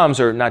Jesus comes,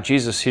 or not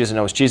Jesus, he doesn't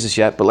know it's Jesus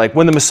yet, but like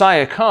when the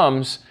Messiah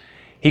comes,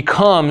 he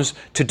comes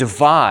to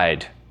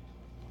divide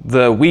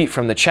the wheat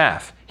from the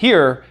chaff.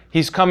 Here,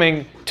 he's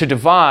coming to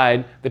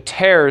divide the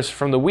tares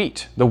from the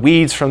wheat, the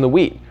weeds from the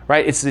wheat,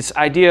 right? It's this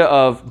idea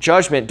of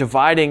judgment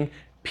dividing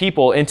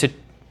people into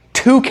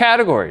two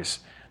categories.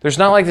 There's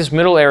not like this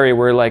middle area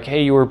where like,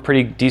 hey, you were a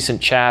pretty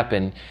decent chap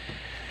and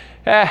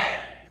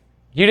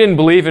you didn't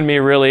believe in me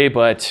really,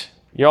 but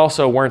you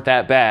also weren't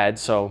that bad,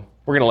 so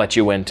we're going to let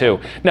you in too.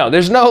 No,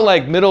 there's no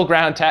like middle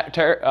ground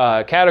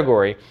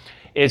category.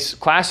 It's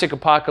classic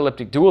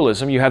apocalyptic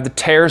dualism. You have the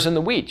tares and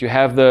the wheat. You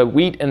have the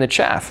wheat and the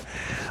chaff.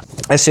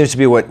 That seems to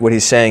be what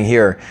he's saying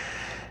here.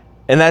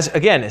 And that's,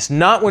 again, it's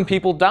not when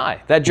people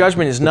die. That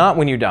judgment is not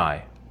when you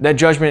die. That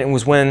judgment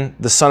was when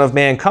the Son of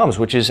Man comes,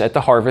 which is at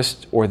the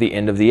harvest or the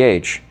end of the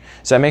age.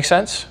 Does that make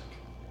sense?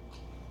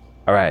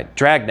 All right,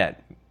 dragnet.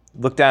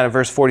 Look down at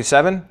verse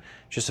 47,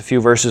 just a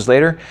few verses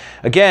later.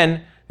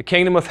 Again, the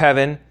kingdom of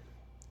heaven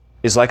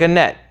is like a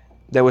net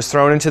that was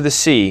thrown into the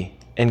sea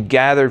and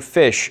gathered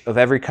fish of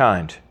every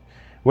kind.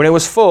 When it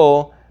was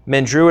full,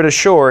 men drew it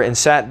ashore and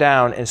sat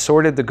down and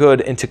sorted the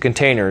good into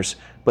containers,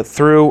 but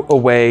threw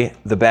away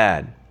the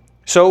bad.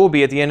 So it will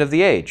be at the end of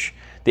the age.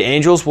 The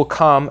angels will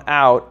come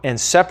out and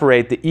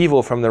separate the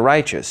evil from the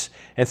righteous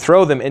and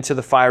throw them into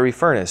the fiery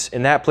furnace.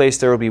 In that place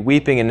there will be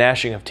weeping and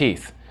gnashing of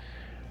teeth.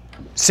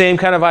 Same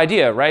kind of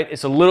idea, right?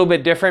 It's a little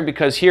bit different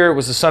because here it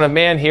was the Son of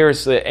Man, here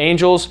it's the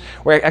angels.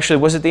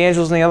 Actually, was it the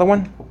angels in the other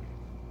one?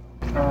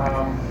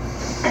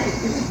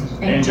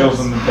 Angels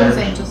and the Those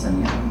angels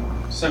in the other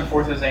one. Sent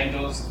forth his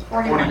angels.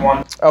 41.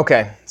 41.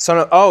 Okay.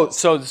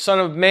 So the Son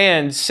of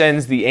Man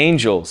sends the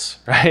angels,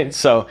 right?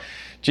 So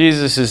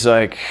Jesus is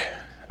like,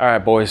 all right,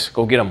 boys,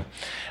 go get them.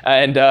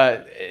 And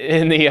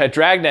in the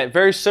dragnet,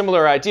 very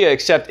similar idea,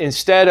 except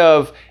instead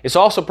of, it's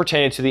also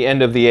pertaining to the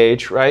end of the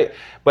age, right?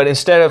 But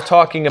instead of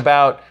talking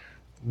about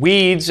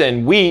weeds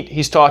and wheat,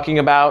 he's talking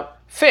about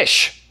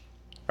fish,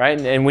 right?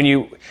 And when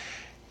you,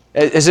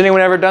 has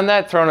anyone ever done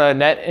that? Thrown a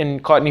net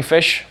and caught any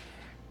fish?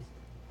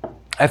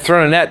 I've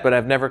thrown a net, but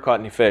I've never caught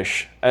any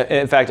fish.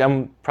 In fact,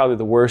 I'm probably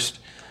the worst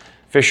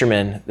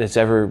fisherman that's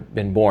ever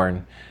been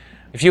born.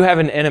 If you have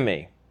an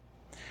enemy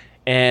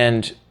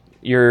and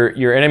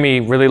your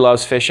enemy really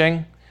loves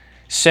fishing,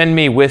 send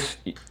me with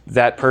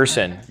that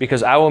person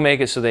because I will make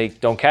it so they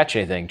don't catch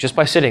anything just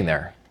by sitting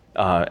there.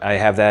 I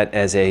have that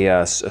as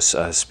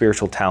a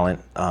spiritual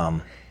talent.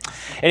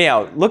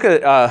 Anyhow,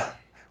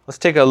 let's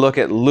take a look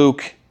at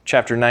Luke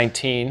chapter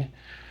 19,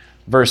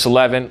 verse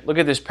 11. Look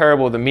at this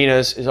parable of the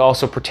minas. It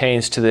also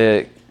pertains to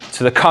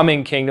the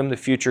coming kingdom, the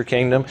future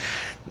kingdom.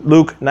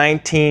 Luke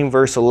 19,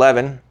 verse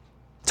 11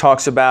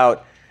 talks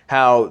about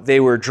how they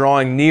were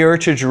drawing near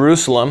to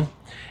Jerusalem.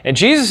 And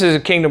Jesus is a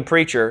kingdom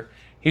preacher.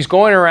 He's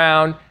going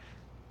around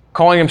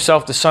calling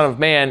himself the Son of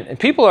Man, and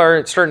people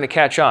are starting to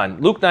catch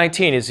on. Luke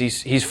 19 is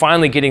he's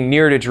finally getting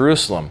near to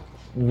Jerusalem.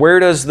 Where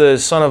does the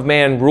Son of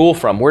Man rule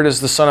from? Where does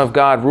the Son of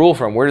God rule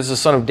from? Where does the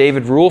Son of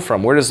David rule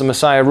from? Where does the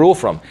Messiah rule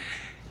from?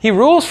 He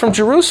rules from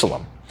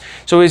Jerusalem.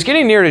 So he's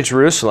getting near to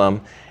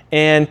Jerusalem,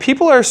 and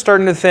people are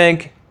starting to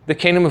think the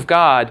kingdom of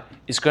God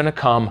is going to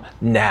come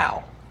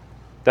now.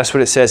 That's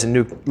what it says in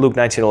Luke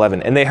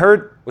 19:11. And they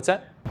heard, what's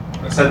that?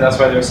 I said that's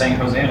why they were saying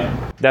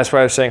Hosanna. That's what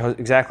I was saying,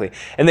 exactly.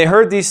 And they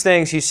heard these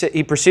things.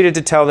 He proceeded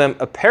to tell them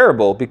a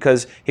parable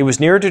because he was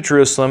near to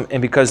Jerusalem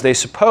and because they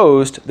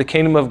supposed the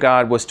kingdom of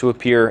God was to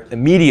appear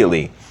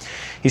immediately.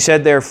 He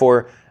said,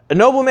 therefore, a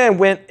nobleman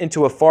went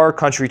into a far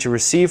country to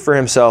receive for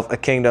himself a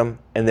kingdom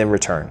and then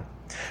return.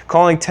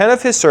 Calling 10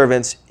 of his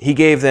servants, he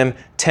gave them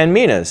 10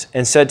 minas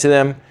and said to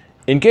them,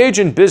 engage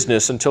in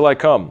business until I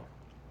come.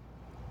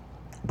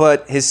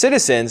 But his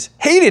citizens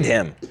hated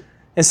him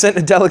and sent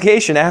a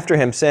delegation after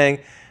him, saying,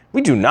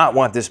 we do not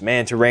want this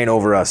man to reign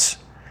over us.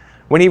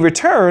 When he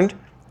returned,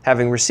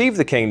 having received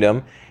the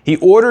kingdom, he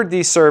ordered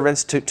these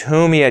servants to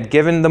whom he had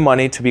given the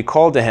money to be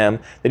called to him,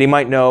 that he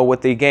might know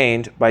what they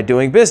gained by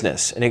doing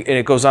business. And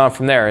it goes on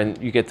from there, and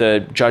you get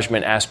the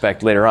judgment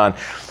aspect later on.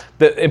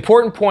 The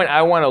important point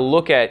I want to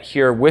look at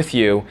here with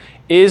you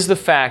is the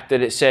fact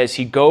that it says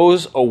he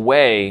goes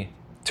away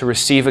to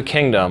receive a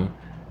kingdom,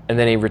 and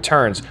then he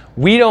returns.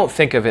 We don't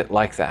think of it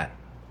like that.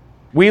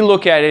 We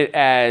look at it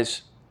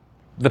as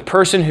the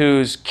person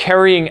who's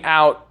carrying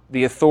out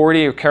the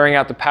authority or carrying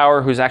out the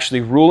power, who's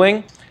actually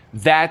ruling,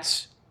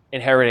 that's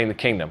inheriting the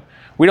kingdom.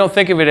 We don't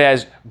think of it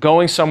as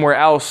going somewhere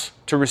else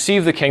to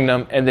receive the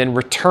kingdom and then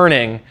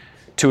returning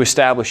to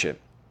establish it.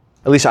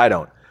 At least I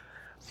don't.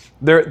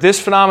 This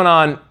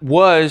phenomenon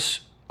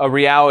was a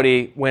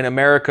reality when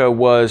America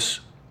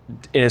was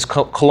in its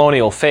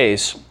colonial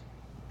phase.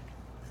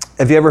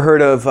 Have you ever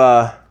heard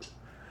of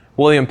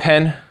William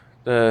Penn,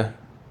 the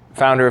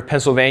founder of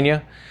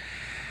Pennsylvania?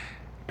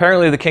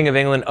 Apparently the King of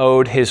England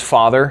owed his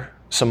father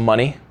some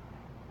money,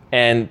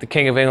 and the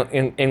King of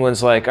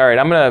England's like, all right,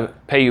 I'm going to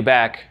pay you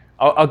back.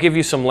 I'll give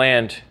you some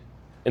land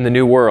in the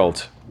New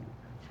World.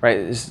 Right?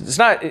 It's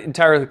not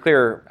entirely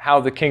clear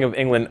how the King of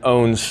England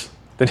owns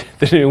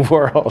the New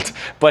World,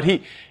 but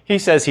he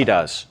says he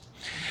does.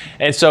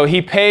 And so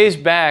he pays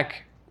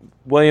back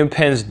William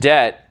Penn's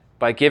debt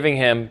by giving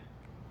him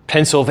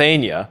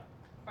Pennsylvania.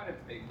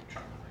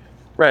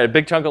 Right, a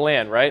big chunk of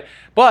land, right?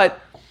 But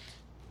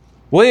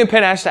William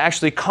Penn has to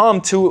actually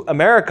come to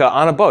America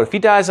on a boat. If he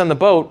dies on the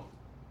boat,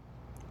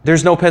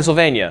 there's no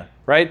Pennsylvania,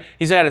 right?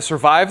 He's got to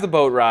survive the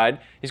boat ride.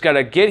 He's got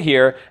to get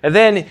here, and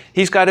then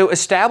he's got to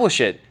establish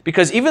it.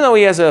 Because even though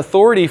he has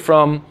authority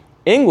from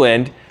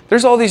England,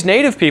 there's all these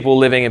native people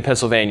living in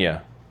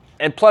Pennsylvania.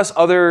 And plus,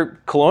 other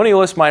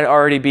colonialists might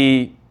already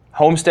be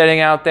homesteading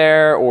out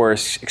there or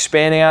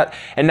expanding out.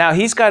 And now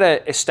he's got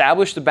to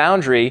establish the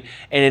boundary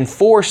and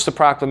enforce the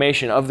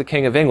proclamation of the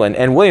King of England.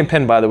 And William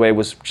Penn, by the way,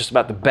 was just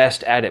about the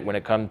best at it when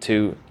it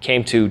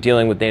came to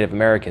dealing with Native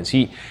Americans.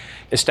 He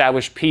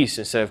established peace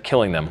instead of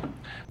killing them.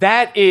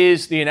 That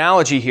is the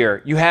analogy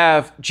here. You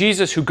have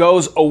Jesus who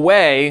goes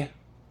away,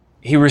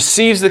 he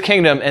receives the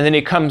kingdom, and then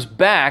he comes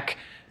back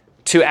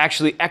to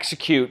actually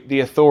execute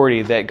the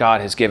authority that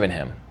God has given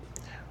him.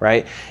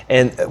 Right?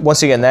 And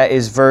once again, that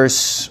is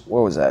verse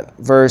 12.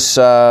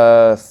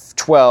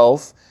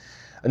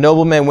 A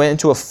nobleman went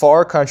into a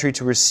far country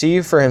to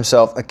receive for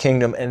himself a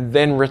kingdom and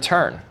then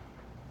return.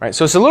 Right?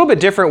 So it's a little bit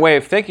different way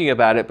of thinking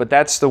about it, but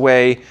that's the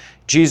way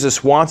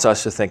Jesus wants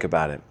us to think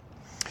about it.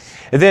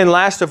 And then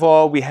last of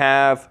all, we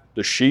have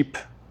the sheep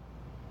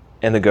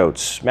and the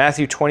goats.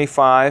 Matthew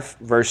 25,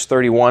 verse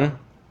 31.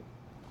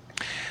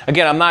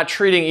 Again, I'm not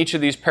treating each of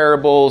these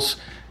parables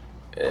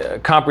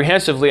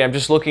comprehensively. I'm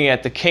just looking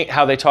at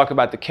how they talk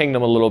about the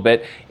kingdom a little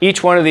bit.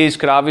 Each one of these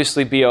could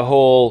obviously be a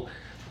whole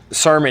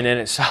sermon in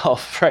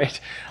itself, right?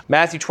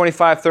 Matthew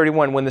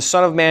 25:31, when the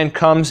Son of Man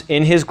comes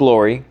in his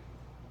glory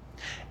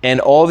and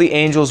all the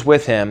angels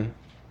with him,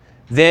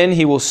 then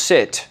he will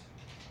sit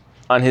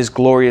on his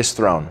glorious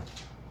throne.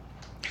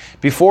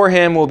 Before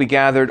him will be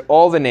gathered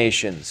all the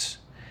nations,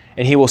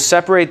 and he will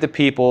separate the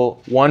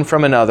people one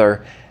from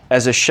another,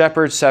 as a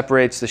shepherd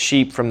separates the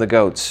sheep from the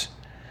goats.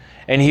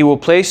 And he will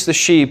place the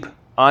sheep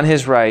on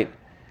his right,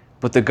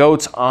 but the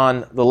goats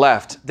on the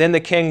left. Then the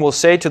king will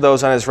say to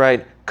those on his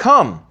right,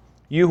 "Come,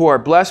 you who are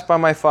blessed by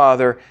my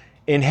Father,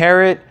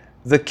 inherit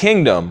the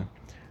kingdom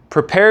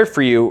prepared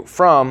for you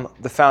from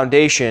the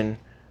foundation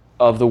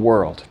of the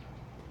world."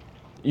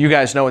 You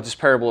guys know what this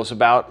parable is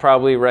about,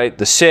 probably, right?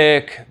 The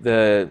sick,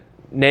 the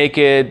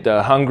naked,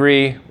 the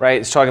hungry,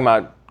 right? It's talking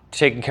about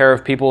taking care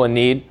of people in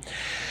need.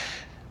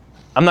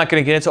 I'm not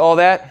going to get into all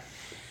that.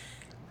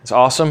 It's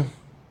awesome.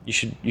 You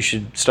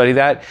should study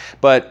that.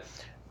 But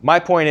my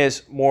point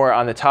is more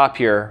on the top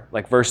here,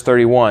 like verse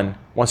 31.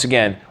 Once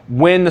again,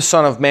 when the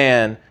Son of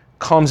Man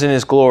comes in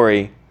his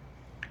glory,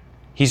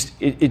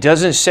 it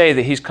doesn't say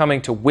that he's coming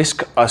to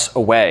whisk us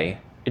away.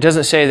 It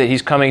doesn't say that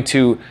he's coming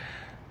to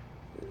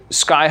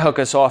skyhook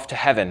us off to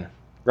heaven,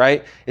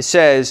 right? It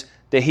says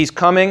that he's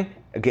coming,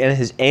 again,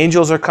 his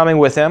angels are coming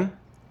with him.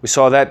 We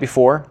saw that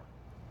before.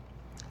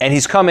 And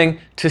he's coming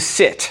to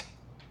sit.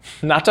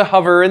 Not to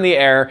hover in the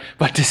air,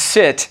 but to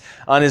sit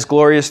on his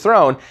glorious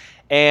throne.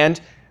 And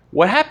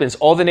what happens?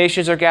 All the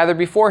nations are gathered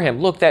before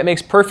him. Look, that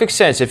makes perfect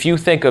sense if you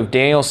think of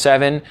Daniel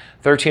 7,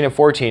 13 and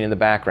 14 in the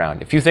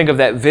background. If you think of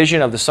that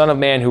vision of the Son of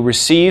Man who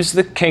receives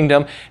the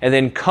kingdom and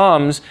then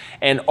comes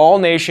and all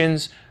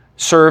nations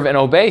serve and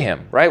obey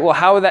him, right? Well,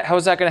 how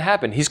is that going to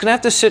happen? He's going to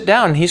have to sit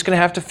down and he's going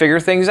to have to figure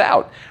things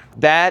out.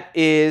 That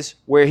is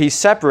where he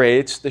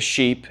separates the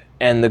sheep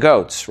and the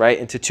goats, right,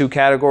 into two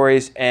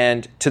categories.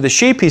 And to the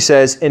sheep, he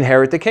says,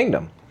 inherit the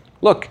kingdom.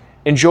 Look,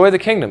 enjoy the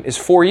kingdom. It's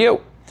for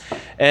you.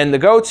 And the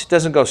goats,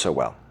 doesn't go so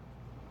well.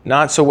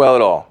 Not so well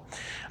at all.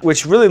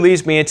 Which really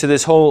leads me into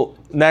this whole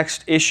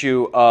next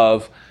issue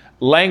of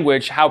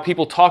language, how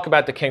people talk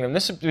about the kingdom.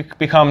 This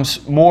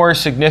becomes more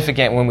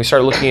significant when we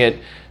start looking at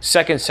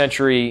 2nd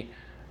century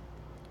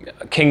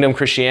kingdom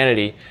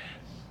Christianity.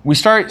 We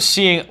start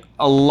seeing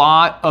a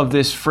lot of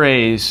this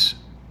phrase,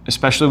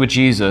 especially with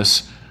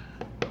Jesus,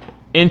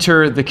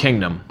 enter the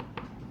kingdom,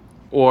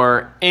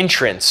 or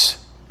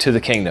entrance to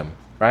the kingdom,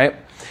 right?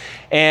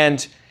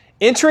 And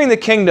entering the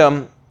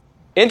kingdom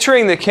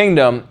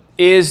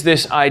is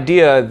this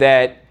idea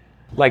that,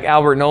 like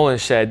Albert Nolan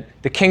said,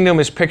 the kingdom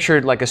is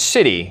pictured like a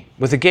city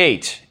with a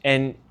gate,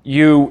 and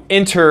you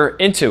enter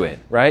into it,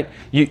 right?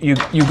 You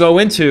go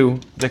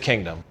into the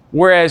kingdom.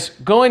 Whereas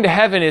going to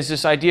heaven is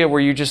this idea where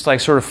you just like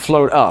sort of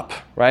float up,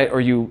 right? Or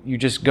you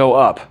just go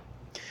up.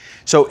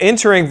 So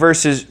entering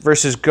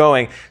versus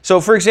going. So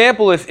for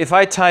example, if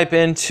I type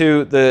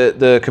into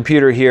the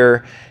computer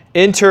here,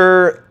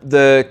 enter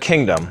the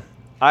kingdom,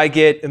 I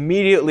get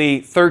immediately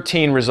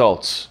 13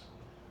 results,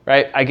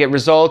 right? I get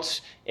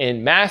results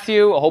in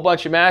Matthew, a whole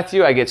bunch of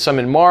Matthew. I get some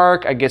in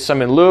Mark. I get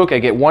some in Luke. I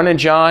get one in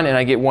John, and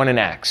I get one in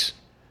Acts,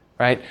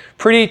 right?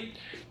 Pretty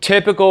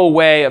typical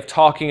way of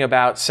talking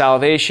about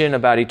salvation,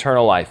 about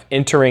eternal life,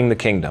 entering the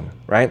kingdom,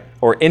 right?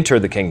 Or enter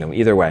the kingdom,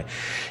 either way.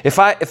 If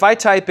I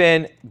type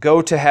in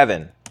go to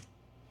heaven,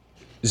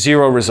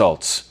 0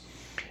 results.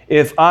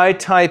 If I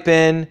type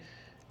in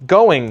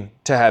going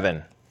to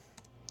heaven,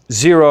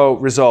 0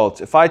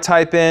 results. If I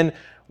type in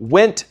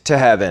went to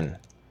heaven,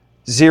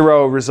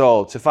 0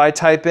 results. If I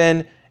type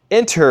in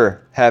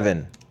enter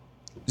heaven,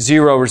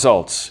 0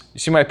 results. You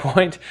see my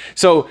point?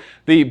 So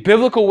the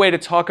biblical way to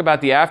talk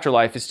about the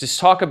afterlife is to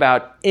talk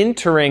about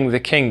entering the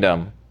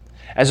kingdom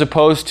as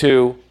opposed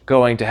to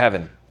going to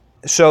heaven.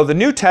 So the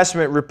New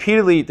Testament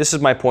repeatedly, this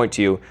is my point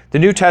to you, the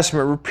New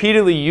Testament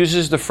repeatedly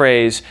uses the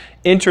phrase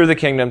enter the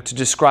kingdom to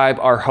describe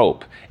our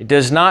hope. It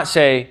does not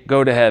say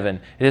go to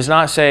heaven. It does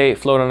not say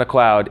float on a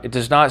cloud. It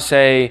does not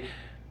say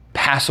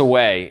pass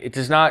away. It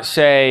does not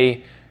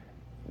say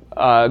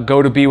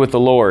go to be with the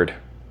Lord.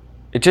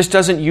 It just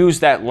doesn't use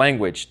that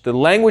language. The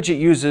language it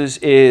uses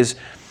is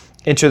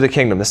enter the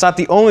kingdom. That's not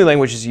the only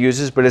language he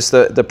uses, but it's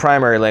the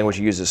primary language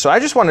he uses. So I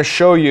just want to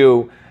show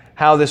you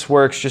how this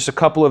works, just a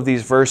couple of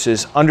these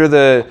verses under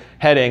the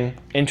heading,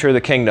 enter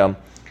the kingdom.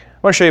 I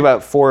want to show you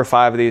about 4 or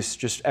 5 of these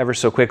just ever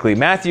so quickly.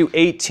 Matthew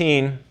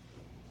 18,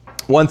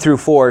 1 through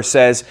 4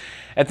 says,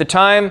 "At the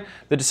time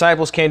the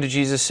disciples came to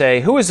Jesus,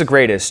 say, 'Who is the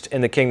greatest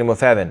in the kingdom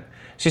of heaven?'"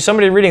 See,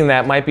 somebody reading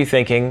that might be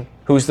thinking,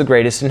 who's the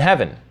greatest in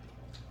heaven?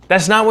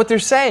 That's not what they're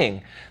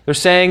saying. They're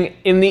saying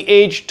in the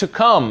age to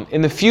come,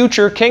 in the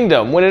future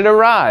kingdom, when it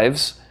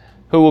arrives,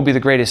 who will be the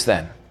greatest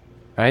then?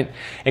 Right?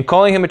 And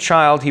calling him a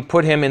child, he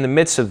put him in the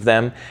midst of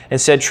them and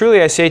said,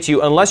 "Truly I say to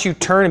you, unless you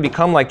turn and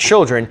become like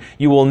children,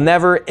 you will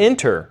never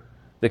enter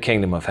the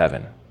kingdom of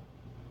heaven."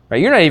 Right?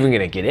 You're not even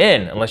going to get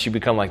in unless you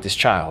become like this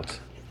child.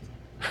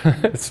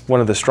 It's one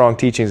of the strong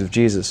teachings of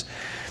Jesus.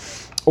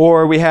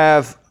 Or we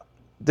have,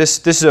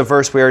 this is a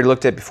verse we already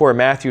looked at before,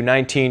 Matthew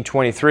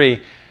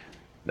 19:23.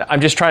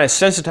 I'm just trying to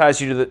sensitize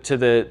you to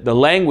the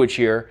language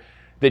here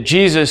that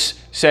Jesus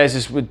says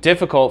is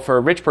difficult for a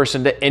rich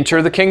person to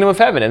enter the kingdom of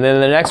heaven. And then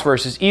in the next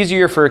verse, it's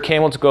easier for a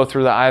camel to go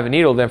through the eye of a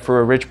needle than for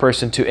a rich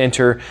person to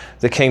enter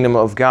the kingdom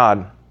of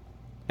God.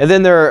 And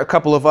then there are a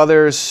couple of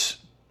others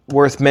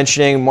worth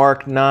mentioning.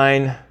 Mark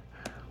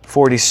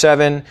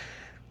 9:47.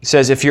 It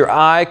says, "If your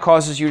eye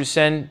causes you to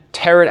sin,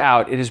 tear it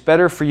out. It is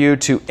better for you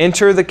to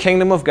enter the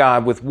kingdom of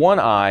God with one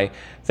eye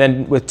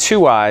than with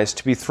 2 eyes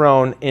to be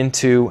thrown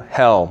into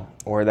hell."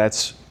 Or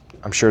that's,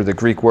 I'm sure, the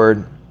Greek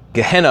word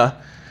Gehenna,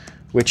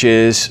 which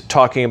is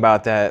talking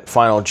about that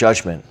final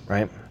judgment,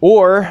 right?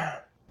 Or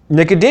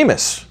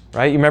Nicodemus,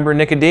 right? You remember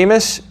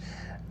Nicodemus?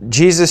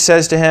 Jesus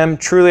says to him,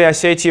 "Truly I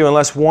say to you,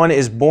 unless one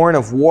is born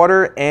of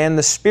water and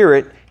the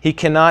Spirit, he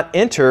cannot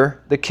enter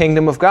the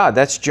kingdom of God."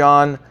 That's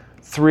John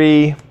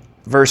 3,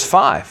 verse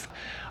 5.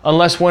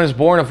 Unless one is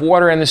born of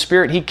water and the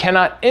Spirit, he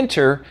cannot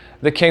enter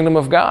the kingdom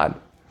of God.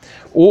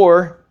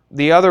 Or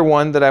the other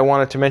one that I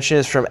wanted to mention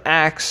is from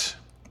Acts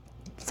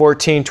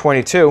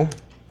 14:22.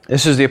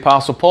 This is the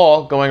Apostle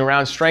Paul going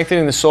around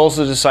strengthening the souls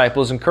of the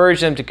disciples, encourage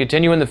them to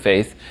continue in the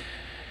faith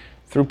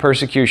through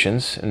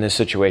persecutions in this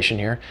situation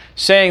here,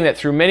 saying that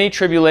through many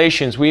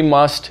tribulations we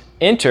must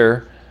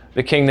enter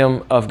the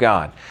kingdom of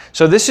God.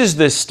 So this is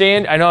the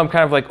I know I'm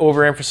kind of like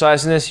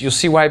overemphasizing this. You'll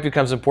see why it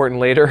becomes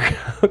important later.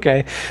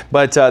 Okay.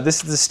 But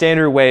this is the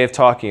standard way of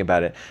talking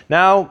about it.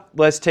 Now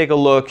let's take a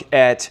look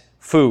at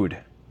food.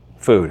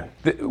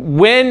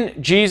 When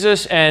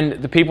Jesus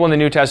and the people in the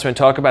New Testament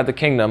talk about the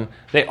kingdom,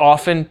 they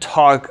often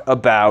talk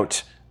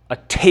about a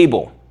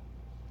table.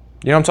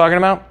 You know what I'm talking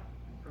about?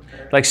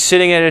 Okay. Like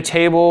sitting at a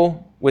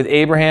table with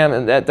Abraham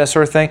and that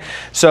sort of thing.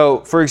 So,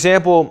 for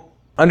example,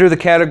 under the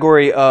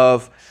category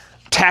of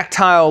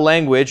tactile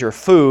language or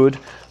food,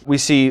 we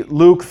see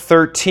Luke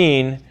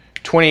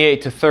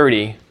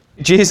 13:28-30.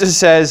 Jesus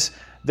says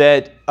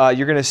that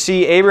you're going to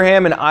see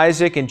Abraham and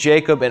Isaac and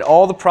Jacob and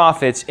all the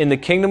prophets in the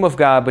kingdom of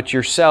God, but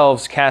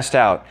yourselves cast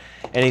out.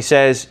 And he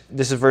says,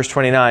 this is verse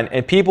 29,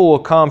 "And people will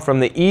come from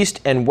the east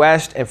and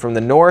west and from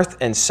the north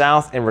and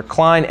south and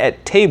recline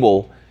at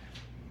table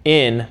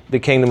in the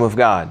kingdom of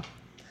God."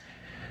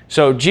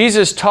 So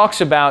Jesus talks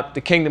about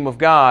the kingdom of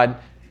God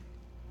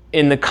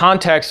in the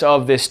context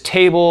of this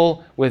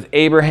table with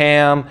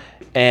Abraham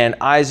and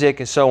Isaac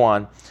and so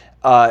on.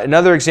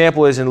 Another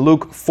example is in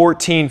Luke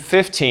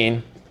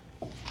 14:15.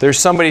 There's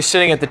somebody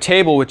sitting at the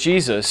table with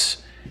Jesus,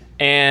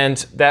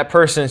 and that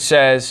person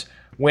says,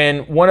 when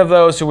one of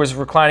those who was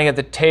reclining at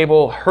the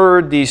table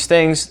heard these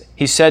things,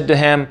 he said to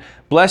him,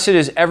 "Blessed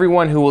is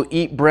everyone who will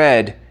eat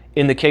bread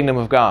in the kingdom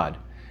of God."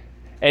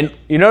 And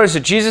you notice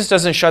that Jesus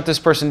doesn't shut this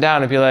person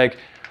down and be like,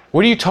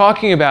 "What are you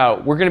talking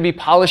about? We're going to be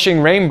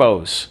polishing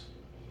rainbows."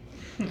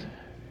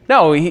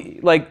 No,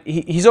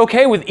 he's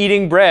okay with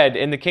eating bread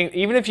in the kingdom.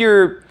 Even if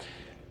you're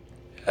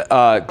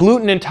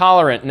gluten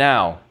intolerant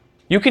now,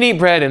 you can eat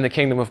bread in the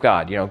kingdom of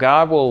God. You know,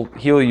 God will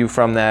heal you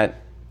from that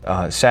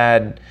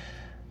sad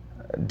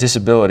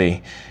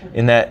disability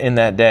in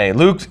that day.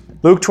 Luke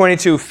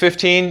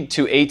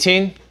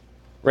 22:15-18,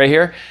 right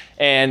here.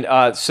 And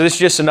so this is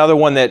just another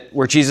one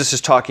where Jesus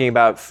is talking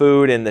about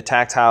food and the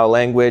tactile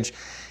language.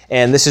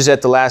 And this is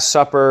at the Last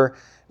Supper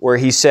where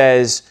he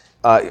says,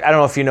 I don't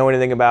know if you know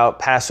anything about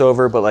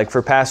Passover, but like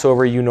for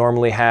Passover, you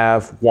normally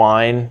have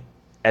wine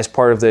as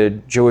part of the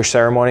Jewish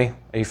ceremony.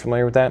 Are you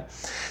familiar with that?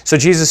 So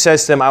Jesus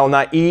says to them, "I will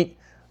not eat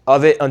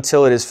of it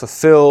until it is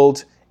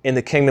fulfilled in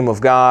the kingdom of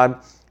God."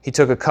 He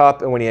took a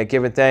cup, and when he had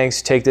given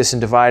thanks, "Take this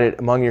and divide it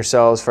among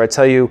yourselves. For I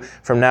tell you,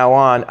 from now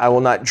on, I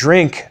will not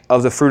drink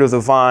of the fruit of the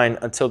vine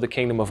until the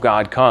kingdom of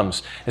God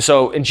comes." And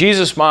so in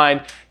Jesus'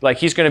 mind, like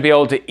he's going to be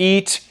able to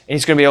eat and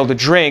he's going to be able to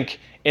drink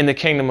in the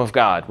kingdom of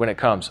God when it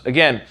comes.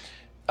 Again,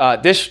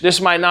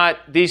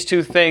 these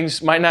two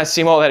things might not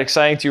seem all that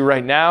exciting to you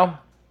right now,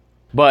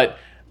 but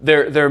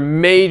they're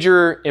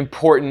major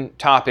important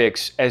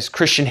topics as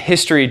Christian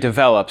history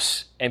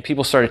develops and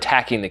people start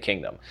attacking the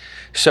kingdom.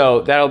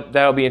 So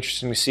that'll be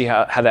interesting to see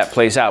how that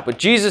plays out. But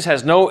Jesus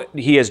has no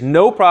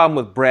problem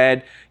with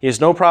bread. He has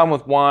no problem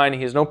with wine.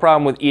 He has no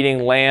problem with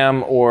eating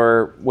lamb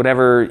or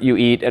whatever you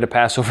eat at a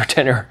Passover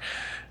dinner.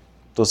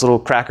 Those little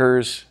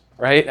crackers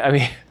right? I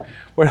mean,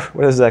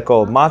 what is that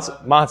called?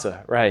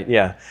 Matzah, right,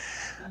 yeah.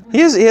 He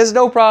has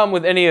no problem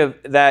with any of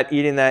that,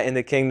 eating that in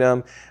the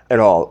kingdom at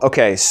all.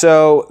 Okay,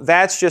 so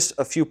that's just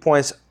a few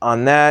points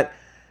on that.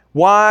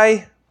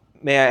 Why,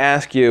 may I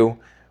ask you,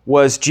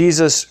 was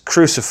Jesus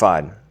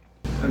crucified?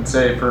 I'd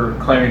say for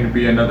claiming to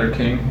be another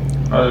king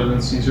other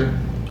than Caesar.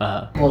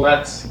 Well,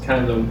 that's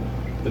kind of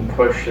the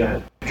push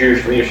that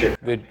Jewish leadership.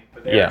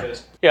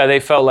 They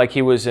felt like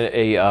he was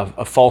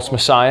a false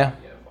Messiah.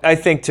 I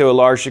think to a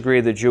large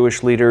degree the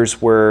Jewish leaders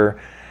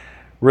were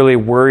really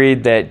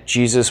worried that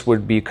Jesus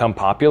would become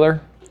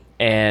popular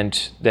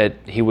and that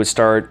he would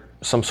start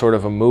some sort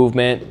of a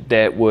movement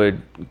that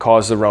would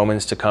cause the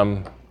Romans to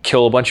come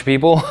kill a bunch of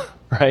people,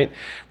 right?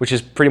 Which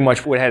is pretty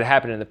much what had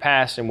happened in the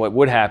past and what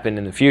would happen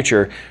in the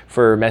future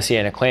for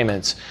Messianic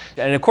claimants.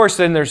 And of course,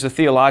 then there's the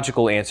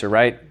theological answer,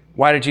 right?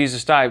 Why did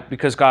Jesus die?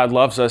 Because God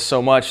loves us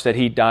so much that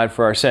he died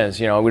for our sins.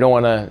 You know, we don't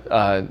want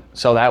to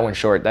sell that one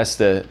short. That's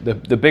the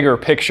bigger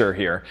picture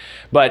here.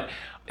 But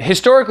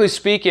historically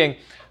speaking,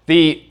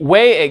 the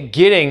way at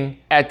getting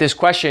at this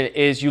question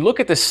is you look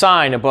at the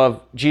sign above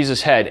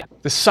Jesus' head.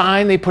 The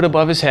sign they put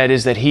above his head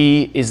is that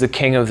he is the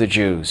King of the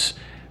Jews.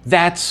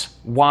 That's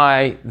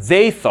why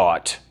they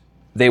thought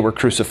they were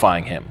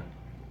crucifying him.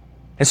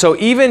 And so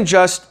even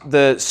just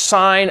the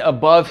sign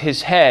above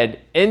his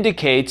head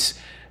indicates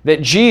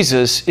that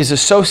Jesus is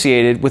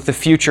associated with the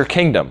future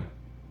kingdom.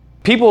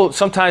 People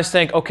sometimes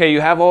think, okay,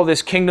 you have all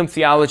this kingdom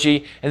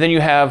theology, and then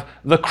you have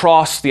the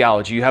cross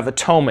theology, you have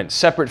atonement,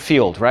 separate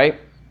field,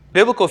 right?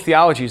 Biblical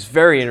theology is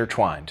very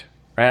intertwined.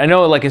 Right? I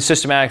know like in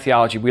systematic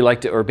theology, we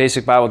like to, or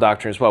basic Bible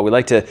doctrine as well, we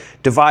like to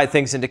divide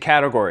things into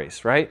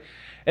categories, right?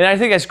 And I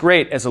think that's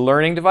great as a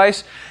learning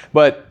device,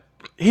 but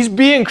he's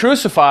being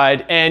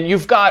crucified and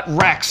you've got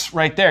Rex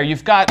right there.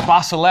 You've got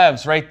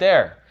Basileus right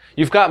there.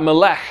 You've got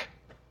Melech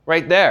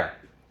right there.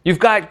 You've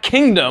got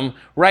kingdom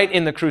right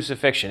in the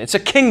crucifixion. It's a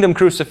kingdom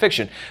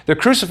crucifixion. They're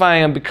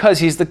crucifying him because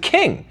he's the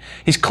king.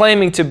 He's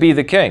claiming to be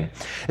the king.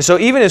 And so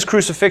even his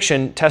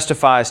crucifixion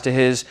testifies to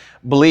his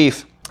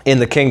belief in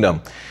the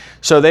kingdom.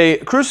 So the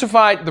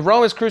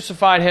Romans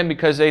crucified him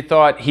because they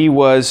thought he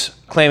was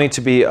claiming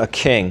to be a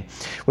king.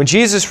 When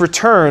Jesus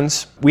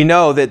returns, we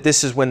know that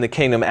this is when the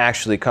kingdom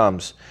actually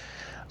comes.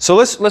 So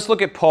let's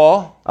look at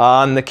Paul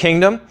on the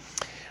kingdom.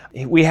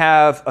 We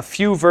have a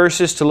few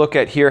verses to look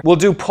at here. We'll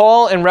do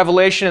Paul and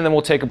Revelation, and then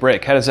we'll take a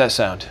break. How does that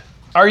sound?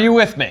 Are you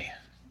with me?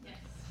 Yes.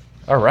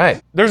 All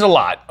right. There's a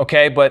lot,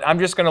 okay, but I'm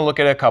just going to look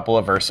at a couple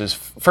of verses.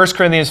 1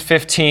 Corinthians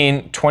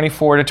 15,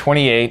 24 to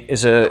 28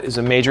 is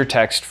a major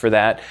text for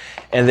that.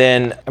 And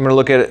then I'm going to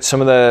look at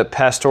some of the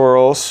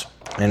pastorals.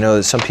 I know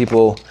that some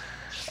people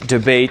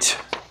debate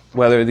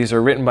whether these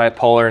are written by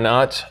Paul or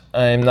not.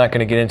 I'm not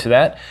going to get into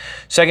that.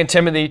 2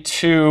 Timothy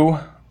 2,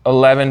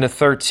 11 to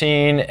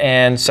 13,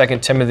 and 2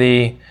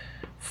 Timothy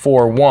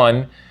 4, 1.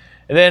 And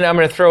then I'm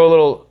going to throw a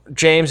little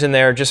James in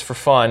there just for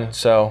fun.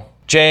 So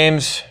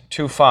James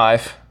 2,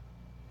 5.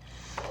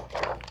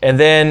 And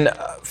then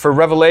for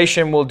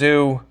Revelation, we'll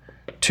do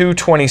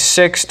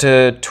 2:26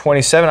 to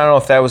 27. I don't know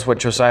if that was what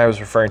Josiah was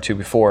referring to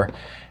before.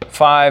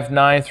 5,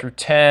 9 through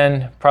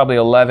 10, probably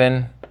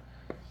 11,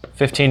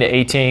 15 to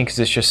 18, because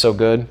it's just so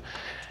good.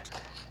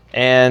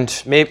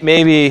 And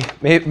maybe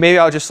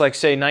I'll just like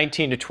say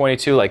 19 to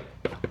 22, like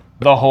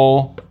the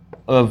whole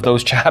of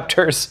those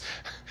chapters.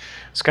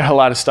 It's got a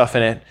lot of stuff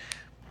in it.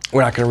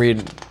 We're not going to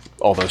read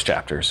all those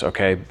chapters,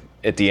 okay,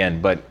 at the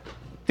end. But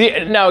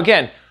now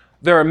again,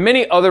 there are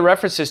many other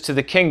references to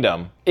the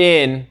kingdom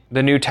in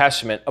the New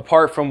Testament,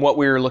 apart from what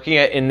we were looking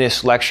at in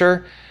this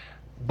lecture.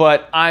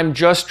 But I'm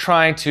just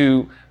trying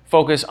to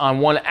focus on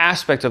one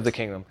aspect of the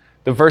kingdom,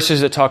 the verses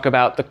that talk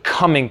about the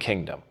coming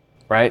kingdom.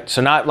 Right?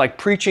 So not like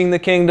preaching the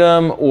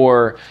kingdom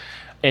or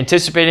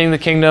anticipating the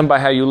kingdom by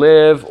how you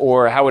live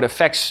or how it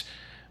affects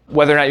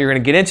whether or not you're going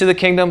to get into the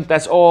kingdom.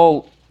 That's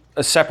all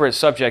a separate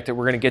subject that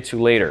we're going to get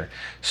to later.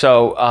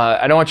 So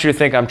I don't want you to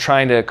think I'm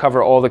trying to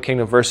cover all the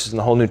kingdom verses in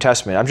the whole New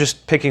Testament. I'm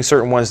just picking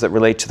certain ones that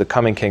relate to the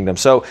coming kingdom.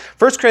 So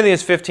 1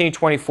 Corinthians 15,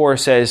 24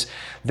 says,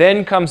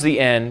 "Then comes the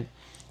end,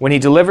 when he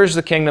delivers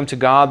the kingdom to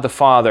God the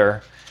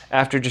Father,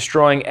 after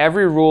destroying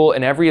every rule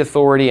and every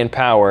authority and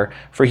power,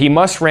 for he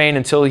must reign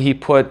until he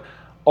put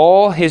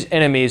all his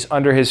enemies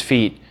under his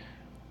feet.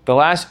 The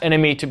last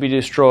enemy to be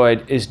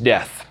destroyed is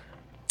death."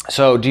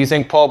 So do you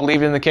think Paul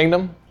believed in the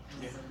kingdom?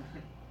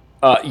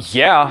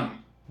 Yeah,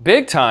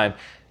 big time.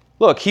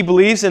 Look, he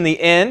believes in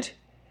the end,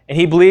 and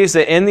he believes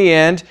that in the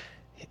end,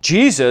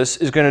 Jesus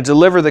is going to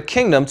deliver the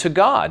kingdom to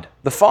God,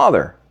 the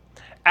Father.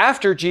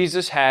 After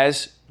Jesus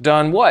has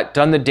done what?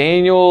 Done the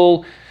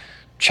Daniel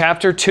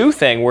chapter 2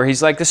 thing where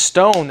he's like the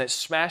stone that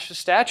smashed the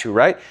statue,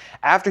 right?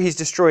 After he's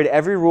destroyed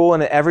every rule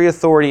and every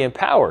authority and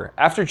power.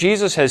 After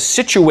Jesus has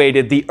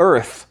situated the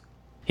earth,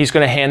 he's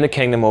going to hand the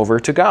kingdom over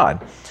to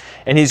God.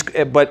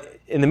 But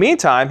in the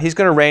meantime, he's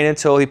going to reign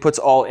until he puts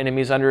all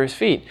enemies under his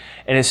feet.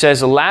 And it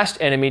says the last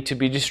enemy to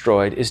be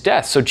destroyed is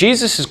death. So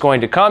Jesus is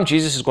going to come,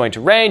 Jesus is going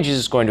to reign,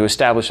 Jesus is going to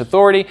establish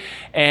authority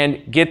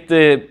and get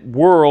the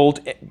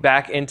world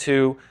back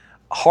into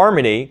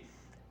harmony.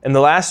 And the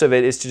last of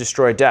it is to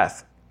destroy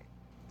death.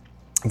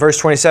 Verse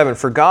 27,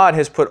 for God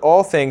has put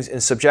all things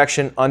in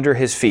subjection under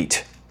his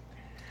feet.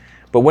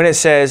 But when it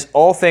says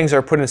all things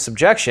are put in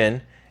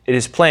subjection, it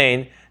is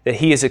plain that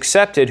he is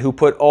accepted who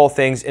put all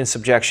things in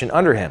subjection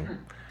under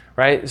him.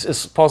 Right?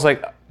 Paul's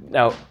like,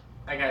 now,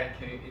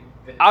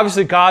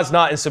 obviously God's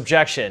not in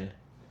subjection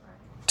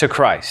to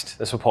Christ.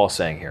 That's what Paul's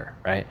saying here,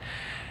 right?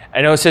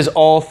 I know it says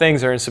all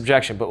things are in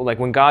subjection, but like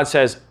when God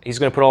says he's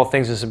going to put all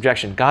things in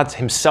subjection, God's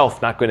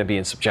himself not going to be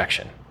in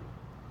subjection.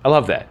 I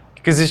love that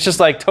because it's just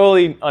like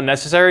totally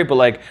unnecessary, but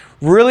like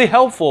really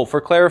helpful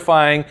for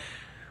clarifying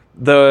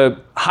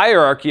the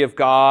hierarchy of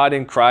God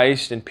and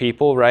Christ and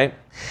people, right?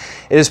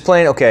 It is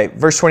plain, okay,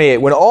 verse 28,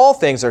 when all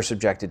things are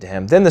subjected to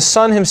him, then the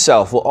Son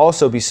himself will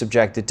also be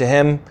subjected to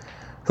him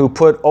who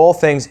put all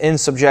things in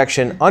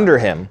subjection under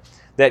him,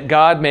 that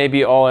God may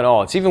be all in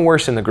all. It's even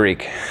worse in the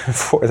Greek,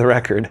 for the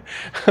record.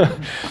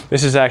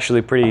 This is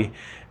actually pretty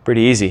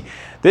easy.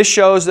 This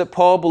shows that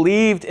Paul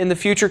believed in the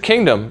future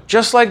kingdom,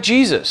 just like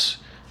Jesus.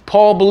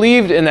 Paul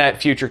believed in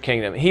that future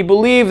kingdom. He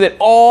believed that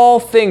all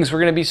things were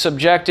going to be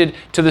subjected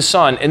to the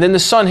Son, and then the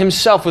Son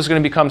himself was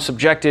going to become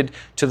subjected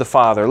to the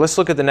Father. Let's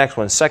look at the next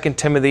one, 2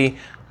 Timothy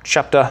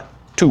chapter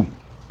 2.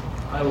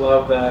 I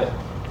love that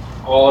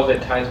all of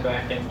it ties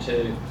back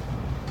into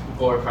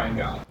glorifying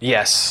God.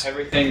 Yes.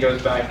 Everything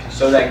goes back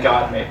so that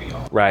God may be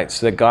all. Right,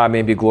 so that God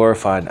may be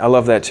glorified. I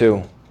love that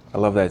too.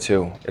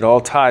 It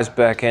all ties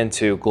back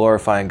into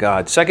glorifying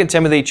God. 2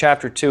 Timothy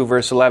chapter 2,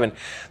 verse 11.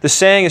 The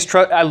saying is,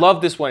 I love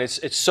this one.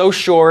 It's so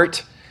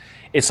short.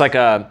 It's like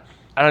I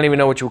don't even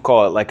know what you would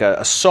call it, like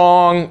a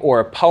song or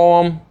a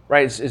poem,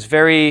 right? It's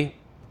very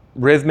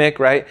rhythmic,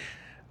 right?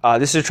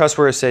 This is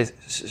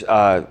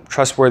a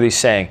trustworthy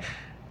saying.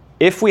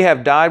 If we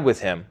have died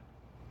with him,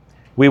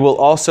 we will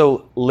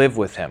also live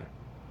with him.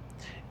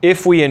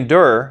 If we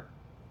endure,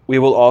 we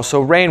will also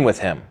reign with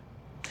him.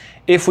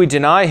 If we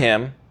deny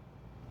him,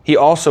 he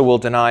also will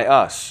deny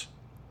us.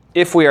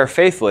 If we are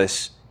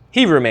faithless,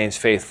 he remains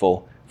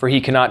faithful, for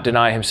he cannot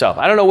deny himself.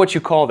 I don't know what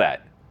you call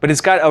that, but it's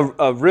got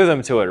a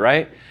rhythm to it,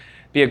 right?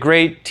 Be a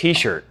great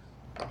t-shirt,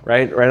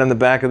 right? Right on the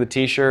back of the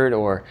t-shirt,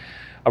 or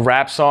a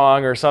rap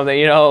song or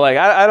something, like,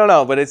 I don't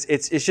know, but it's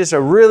just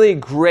a really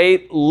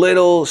great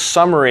little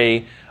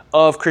summary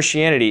of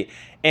Christianity.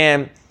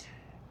 And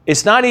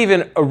it's not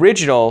even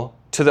original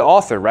to the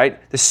author,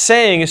 right? The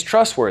saying is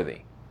trustworthy.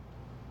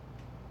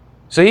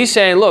 So he's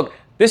saying, look,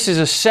 this is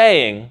a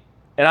saying,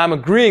 and I'm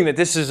agreeing that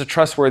this is a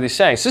trustworthy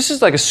saying. So this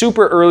is like a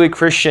super early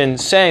Christian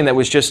saying that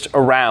was just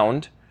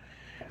around,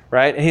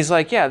 right? And he's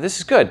like, yeah, this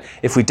is good.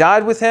 If we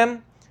died with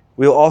him,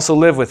 we'll also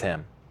live with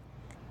him,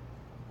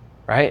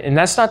 right? And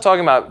that's not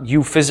talking about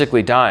you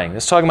physically dying.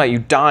 That's talking about you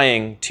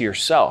dying to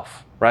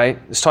yourself, right?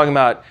 It's talking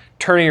about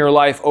turning your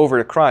life over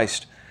to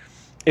Christ.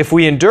 If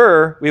we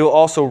endure, we will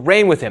also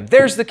reign with him.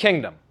 There's the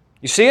kingdom.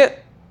 You see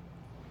it?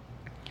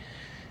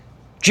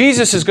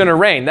 Jesus is going to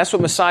reign. That's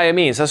what Messiah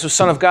means. That's what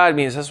Son of God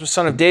means. That's what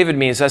Son of David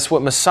means. That's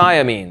what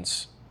Messiah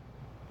means.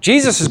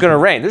 Jesus is going to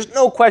reign. There's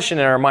no question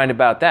in our mind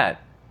about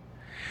that.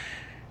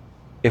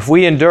 If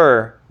we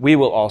endure, we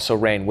will also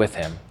reign with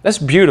him. That's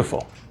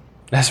beautiful.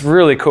 That's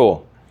really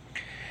cool.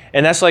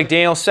 And that's like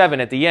Daniel 7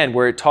 at the end,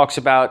 where it starts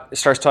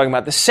talking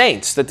about the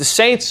saints, that the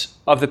saints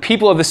of the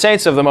people of the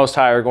saints of the Most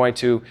High are going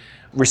to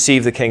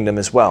receive the kingdom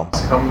as well.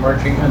 Come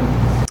marching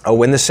in. Oh,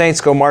 when the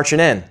saints go marching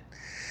in.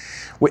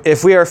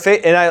 If we are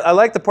and I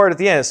like the part at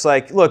the end. It's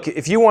like, look,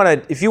 if you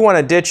want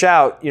to ditch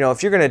out,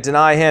 if you're going to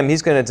deny him,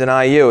 he's going to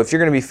deny you. If you're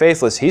going to be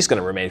faithless, he's going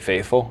to remain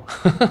faithful.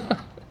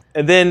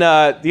 And then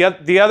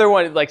the other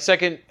one, like 2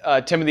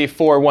 Timothy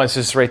 4:1,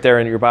 says right there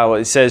in your Bible.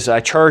 It says, "I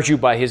charge you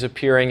by his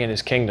appearing in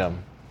his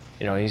kingdom."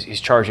 He's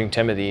charging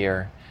Timothy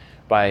here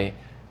by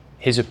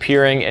his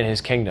appearing in his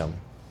kingdom.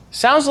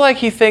 Sounds like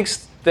he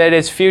thinks that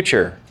it's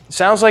future.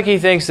 Sounds like he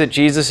thinks that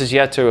Jesus is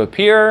yet to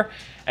appear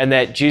and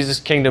that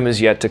Jesus' kingdom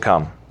is yet to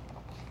come.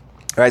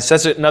 All right, so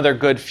that's another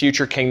good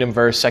future kingdom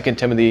verse, 2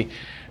 Timothy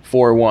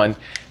 4:1.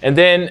 And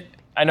then,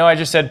 I know I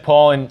just said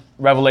Paul in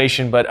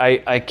Revelation, but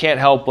I can't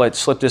help but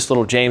slip this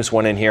little James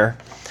one in here.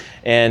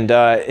 And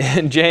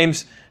in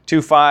James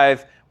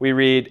 2:5, we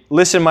read,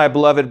 "Listen, my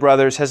beloved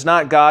brothers, has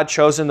not God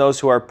chosen those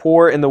who are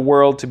poor in the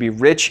world to be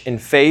rich in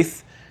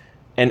faith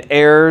and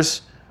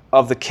heirs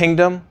of the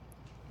kingdom,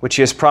 which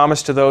he has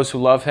promised to those who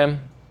love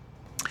him?"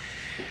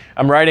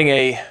 I'm writing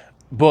a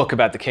book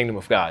about the kingdom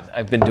of God.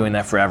 I've been doing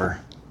that forever.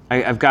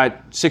 I've got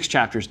 6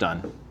 chapters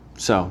done,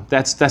 so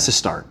that's a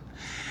start.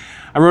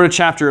 I wrote a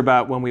chapter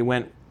about when we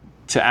went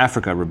to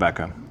Africa,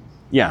 Rebecca.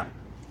 Yeah,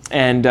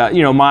 and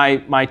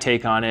my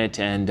take on it,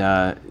 and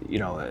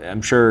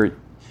I'm sure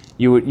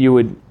you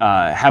would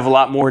have a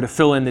lot more to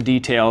fill in the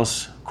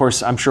details. Of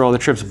course, I'm sure all the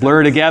trips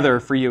blur together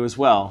for you as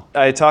well.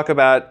 I talk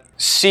about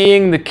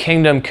seeing the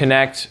kingdom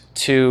connect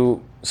to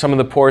some of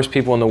the poorest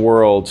people in the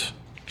world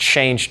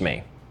changed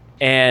me,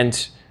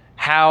 and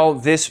how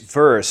this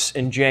verse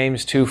in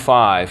James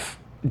 2:5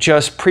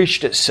 just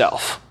preached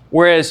itself.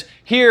 Whereas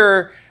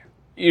here,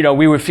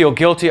 we would feel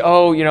guilty.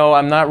 Oh,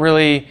 I'm not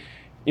really,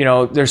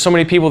 there's so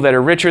many people that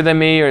are richer than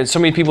me, or so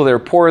many people that are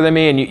poorer than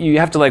me, and you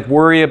have to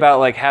worry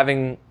about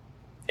having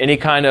any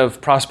kind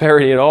of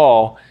prosperity at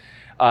all.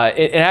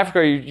 In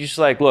Africa, you're just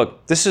like,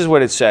 look, this is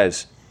what it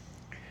says.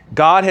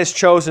 God has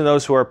chosen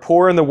those who are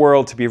poor in the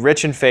world to be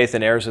rich in faith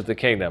and heirs of the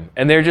kingdom.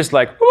 And they're just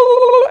like,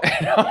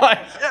 and I'm like,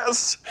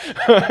 yes,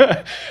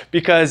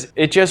 because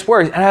it just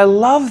works. And I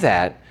love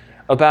that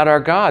about our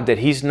God, that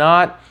he's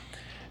not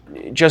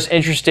just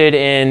interested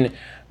in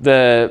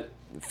the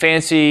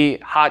fancy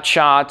hot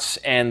shots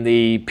and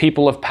the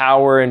people of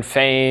power and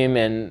fame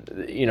and,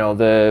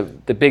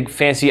 the big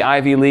fancy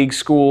Ivy League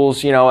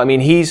schools. I mean,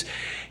 he's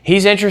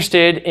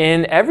interested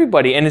in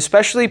everybody, and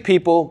especially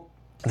people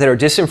that are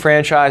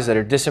disenfranchised, that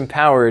are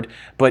disempowered,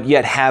 but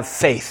yet have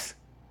faith.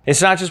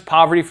 It's not just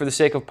poverty for the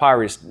sake of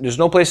poverty. There's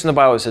no place in the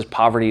Bible that says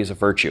poverty is a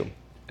virtue.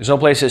 There's no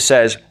place that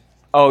says,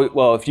 oh,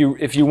 well, if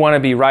you want to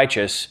be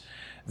righteous,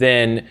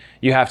 then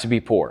you have to be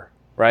poor,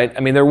 right? I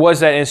mean, there was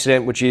that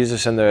incident with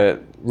Jesus and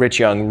the rich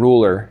young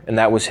ruler, and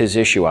that was his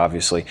issue,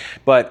 obviously.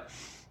 But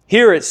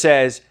here it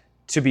says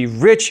to be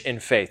rich in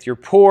faith. You're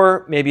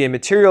poor, maybe in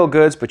material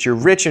goods, but you're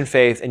rich in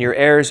faith, and you're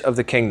heirs of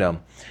the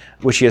kingdom,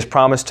 which he has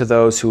promised to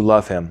those who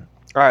love him.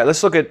 All right,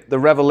 let's look at the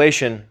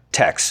Revelation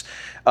text.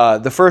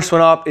 The first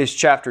one up is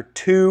chapter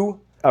 2,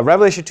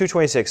 Revelation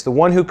 2:26. The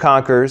one who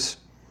conquers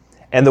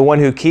and the one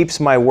who keeps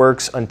my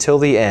works until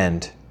the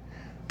end,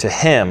 to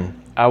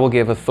him I will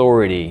give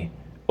authority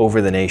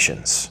over the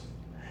nations.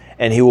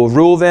 And he will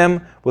rule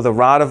them with a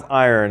rod of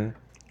iron,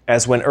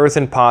 as when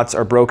earthen pots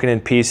are broken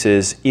in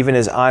pieces, even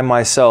as I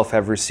myself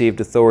have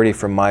received authority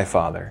from my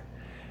Father.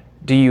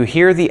 Do you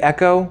hear the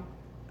echo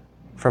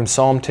from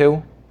Psalm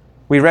 2?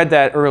 We read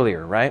that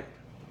earlier, right?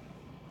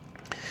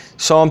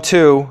 Psalm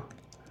 2,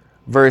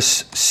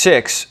 verse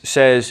 6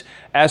 says,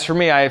 as for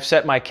me, I have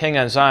set my king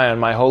on Zion,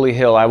 my holy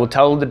hill. I will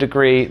tell the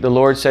decree. The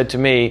Lord said to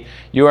me,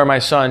 you are my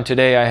son.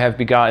 Today I have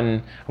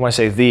begotten, I want to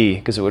say thee,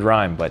 because it would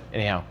rhyme, but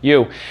anyhow,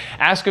 you.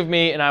 Ask of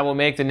me, and I will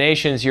make the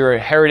nations your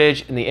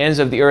heritage, and the ends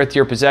of the earth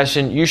your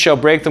possession. You shall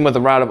break them with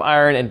a rod of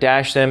iron and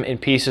dash them in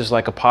pieces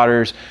like a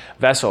potter's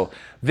vessel.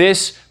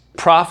 This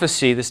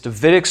prophecy, this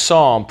Davidic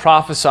psalm,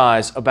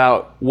 prophesies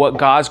about what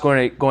God's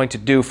going to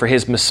do for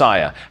his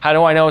Messiah. How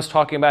do I know it's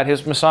talking about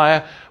his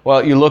Messiah?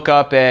 Well, you look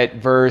up at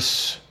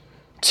verse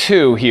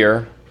 2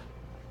 here.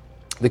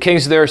 The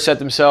kings there set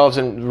themselves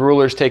and the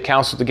rulers take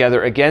counsel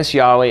together against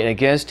Yahweh and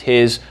against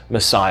his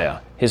Messiah,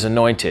 his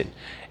anointed.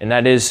 And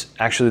that is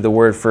actually the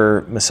word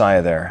for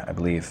Messiah there, I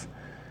believe.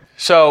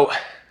 So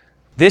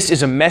this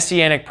is a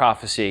messianic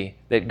prophecy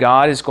that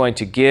God is going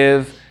to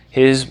give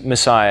his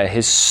Messiah,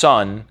 his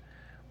son,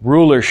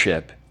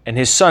 rulership, and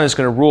his son is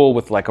going to rule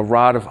with like a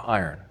rod of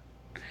iron.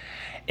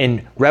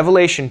 In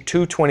Revelation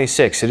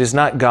 2:26, it is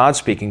not God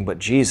speaking, but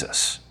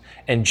Jesus.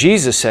 And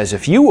Jesus says,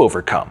 if you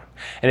overcome,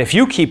 and if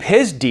you keep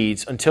his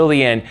deeds until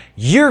the end,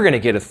 you're going to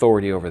get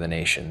authority over the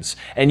nations,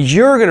 and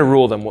you're going to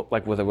rule them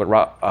with a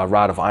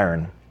rod of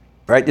iron.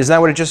 Right? Isn't that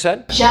what it just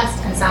said?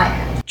 Just as I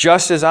have.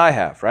 Just as I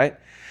have, right?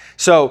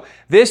 So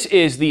this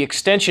is the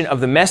extension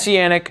of the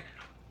messianic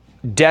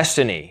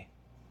destiny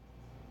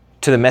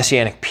to the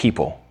messianic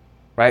people.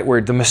 Right,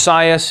 where the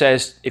Messiah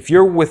says, if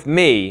you're with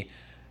me,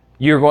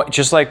 you're going,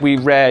 just like we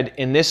read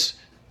in this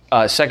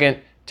 2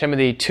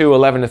 Timothy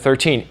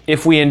 2:11-13,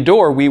 if we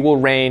endure, we will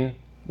reign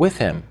with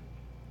him.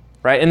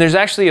 Right? And there's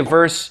actually a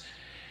verse,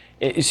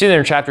 you see there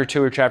in chapter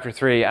 2 or chapter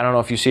 3, I don't know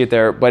if you see it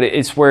there, but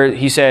it's where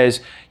he says,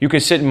 you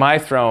can sit in my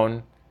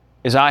throne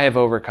as I have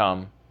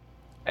overcome,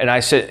 and I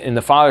sit in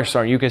the Father's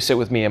throne, you can sit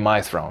with me in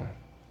my throne.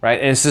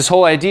 Right? And it's this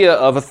whole idea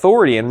of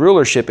authority and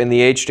rulership in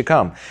the age to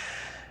come.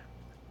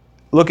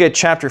 Look at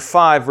chapter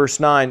 5, verse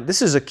 9.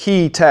 This is a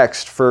key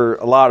text for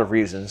a lot of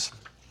reasons.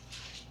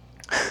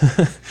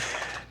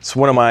 It's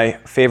one of my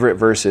favorite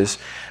verses.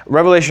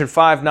 Revelation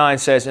 5:9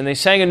 says, and they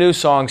sang a new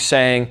song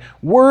saying,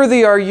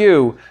 worthy are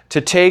you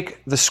to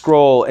take the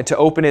scroll and to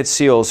open its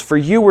seals, for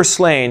you were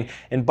slain,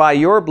 and by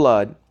your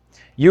blood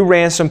you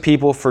ransomed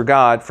people for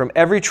God from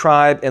every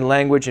tribe and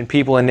language and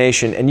people and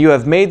nation, and you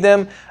have made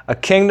them a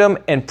kingdom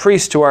and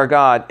priests to our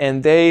God,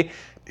 and they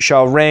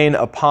shall reign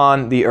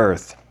upon the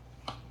earth.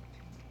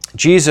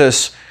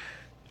 Jesus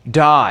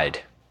died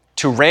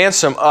to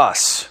ransom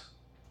us.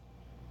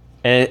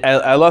 And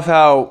I love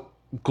how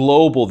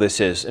global this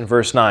is in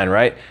verse 9,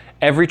 right?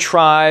 Every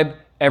tribe,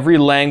 every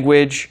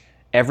language,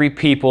 every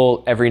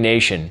people, every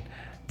nation.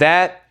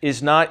 That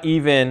is not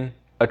even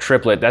a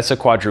triplet. That's a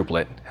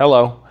quadruplet.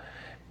 Hello.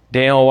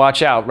 Daniel,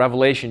 watch out.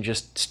 Revelation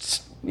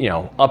just,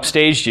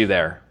 upstaged you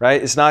there, right?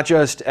 It's not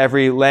just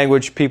every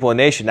language, people, and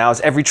nation. Now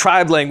it's every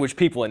tribe, language,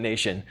 people, and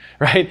nation,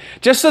 right?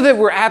 Just so that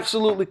we're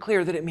absolutely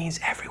clear that it means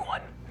everyone,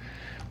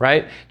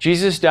 right?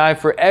 Jesus died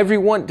for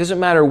everyone.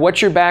 Doesn't matter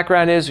what your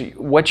background is,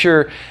 what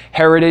your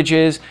heritage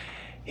is.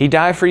 He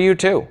died for you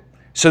too,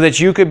 so that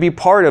you could be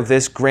part of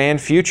this grand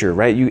future,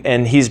 right?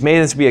 And he's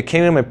made us to be a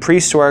kingdom and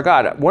priests to our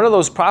God. One of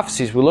those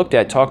prophecies we looked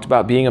at talked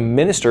about being a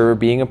minister or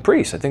being a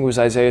priest. I think it was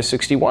Isaiah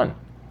 61.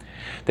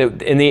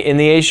 That in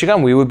the age to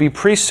come, we would be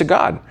priests to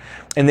God.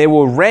 And they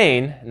will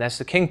reign, and that's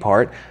the king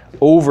part,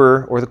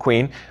 over, or the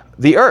queen,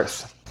 the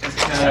earth.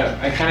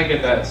 I kind of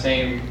get that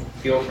same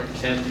feel from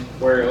Tim,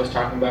 where it was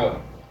talking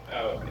about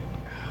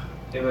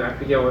David, I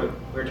forget what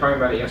we were talking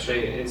about it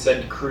yesterday. It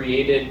said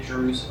created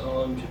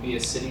Jerusalem to be a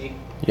city.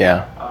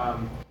 Yeah.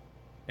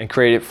 And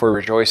create it for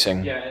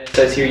rejoicing. Yeah, and it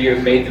says here you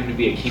have made them to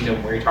be a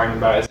kingdom, where you're talking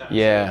about it's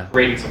not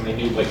creating something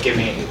new, but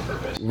giving it new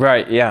purpose.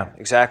 Right, yeah,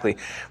 exactly.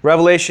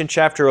 Revelation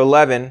chapter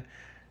 11,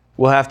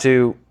 we'll have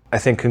to, I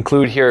think,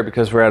 conclude here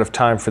because we're out of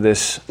time for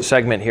this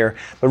segment here.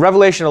 But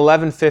Revelation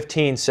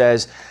 11:15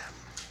 says,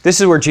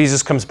 this is where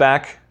Jesus comes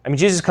back. I mean,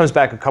 Jesus comes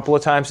back a couple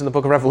of times in the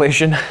book of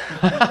Revelation.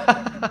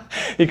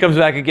 He comes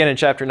back again in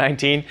chapter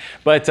 19.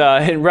 But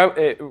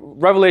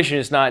Revelation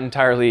is not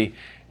entirely,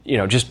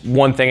 just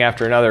one thing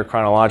after another,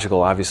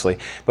 chronological, obviously.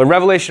 But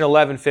Revelation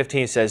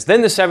 11:15 says,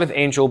 then the seventh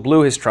angel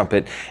blew his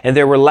trumpet, and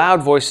there were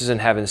loud voices in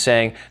heaven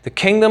saying, the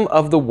kingdom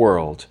of the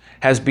world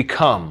has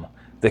become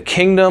the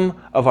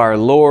kingdom of our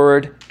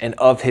Lord and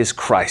of his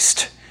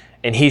Christ,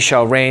 and he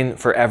shall reign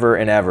forever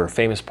and ever.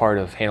 Famous part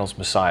of Handel's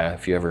Messiah,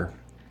 if you ever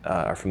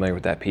are familiar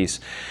with that piece.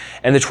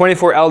 And the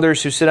 24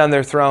 elders who sit on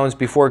their thrones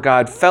before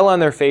God fell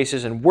on their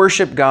faces and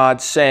worshiped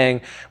God,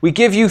 saying, we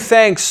give you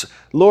thanks,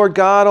 Lord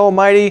God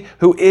Almighty,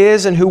 who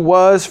is and who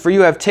was, for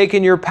you have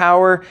taken your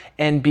power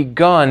and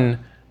begun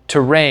to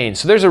reign.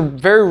 So there's a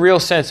very real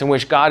sense in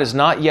which God is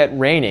not yet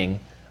reigning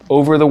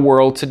over the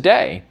world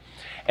today.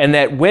 And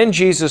that when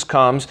Jesus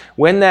comes,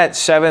 when that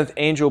seventh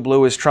angel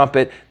blew his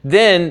trumpet,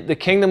 then the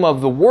kingdom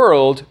of the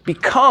world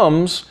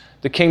becomes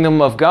the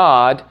kingdom of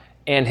God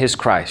and his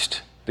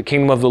Christ. The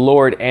kingdom of the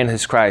Lord and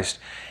his Christ.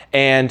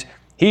 And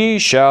he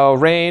shall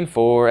reign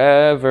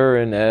forever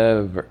and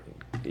ever.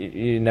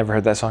 You never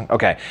heard that song?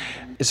 Okay.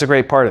 It's a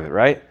great part of it,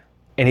 right?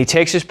 And he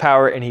takes his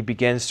power and he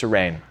begins to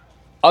reign.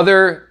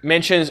 Other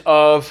mentions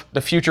of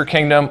the future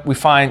kingdom we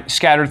find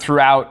scattered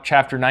throughout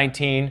chapter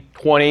 19,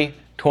 20,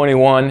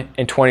 21,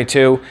 and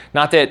 22.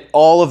 Not that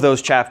all of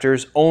those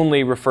chapters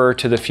only refer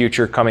to the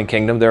future coming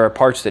kingdom. There are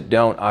parts that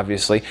don't,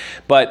 obviously.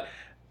 But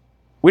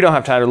we don't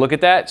have time to look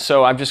at that,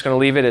 so I'm just going to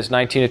leave it as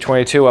 19 to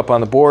 22 up on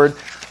the board.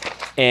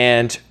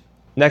 And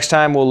next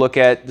time we'll look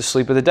at the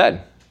sleep of the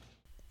dead.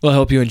 Well, I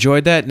hope you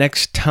enjoyed that.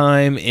 Next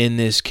time in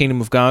this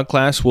Kingdom of God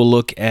class, we'll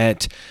look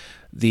at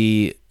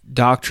the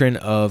doctrine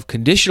of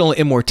conditional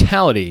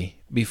immortality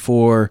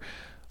before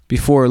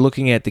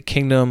looking at the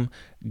kingdom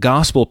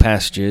gospel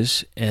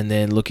passages and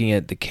then looking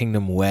at the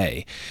kingdom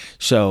way.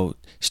 So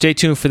stay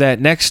tuned for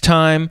that next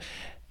time.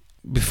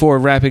 Before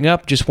wrapping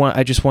up,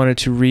 I just wanted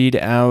to read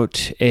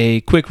out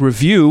a quick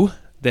review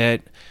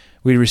that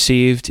we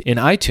received in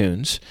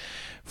iTunes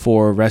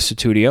for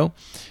Restitutio.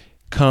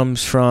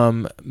 Comes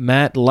from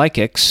Matt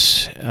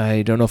Lykix.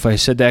 I don't know if I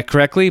said that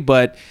correctly,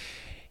 but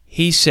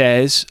he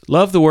says,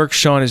 love the work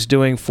Sean is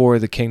doing for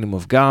the kingdom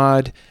of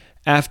God.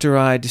 After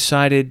I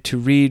decided to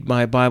read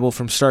my Bible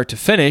from start to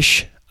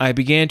finish, I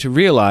began to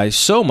realize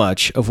so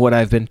much of what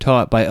I've been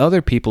taught by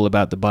other people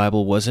about the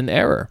Bible was an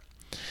error.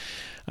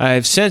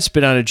 I've since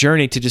been on a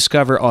journey to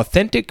discover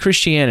authentic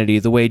Christianity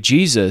the way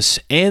Jesus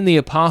and the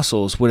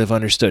apostles would have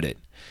understood it.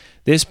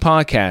 This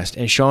podcast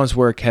and Sean's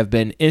work have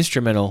been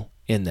instrumental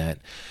in that.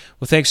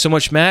 Well, thanks so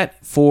much,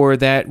 Matt, for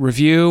that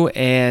review.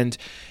 And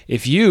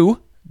if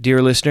you,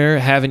 dear listener,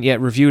 haven't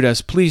yet reviewed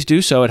us, please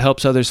do so. It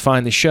helps others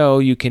find the show.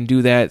 You can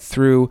do that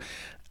through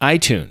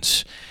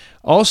iTunes.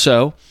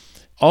 Also,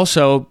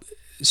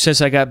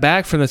 since I got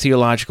back from the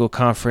theological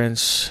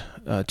conference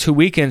 2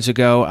 weekends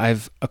ago,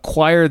 I've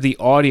acquired the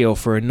audio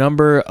for a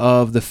number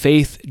of the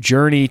faith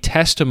journey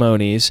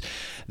testimonies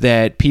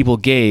that people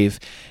gave.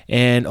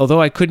 And although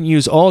I couldn't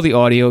use all the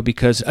audio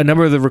because a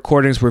number of the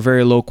recordings were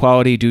very low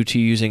quality due to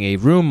using a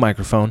room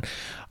microphone,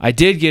 I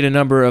did get a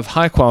number of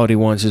high quality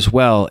ones as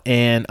well.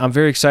 And I'm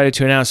very excited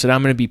to announce that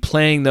I'm going to be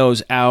playing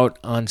those out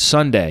on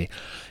Sunday.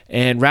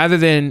 And rather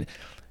than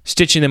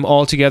stitching them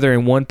all together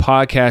in one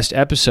podcast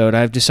episode,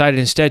 I've decided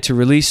instead to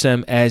release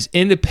them as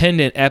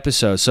independent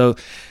episodes. So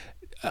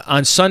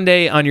on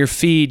Sunday on your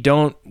feed,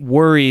 don't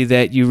worry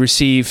that you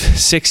receive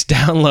 6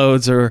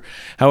 downloads or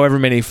however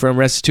many from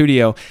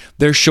Restitutio.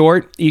 They're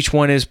short. Each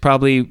one is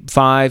probably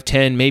 5,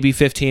 10, maybe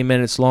 15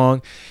 minutes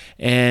long.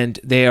 And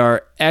they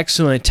are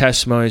excellent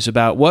testimonies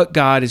about what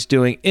God is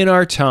doing in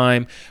our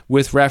time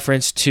with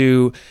reference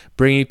to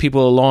bringing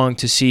people along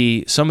to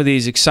see some of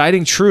these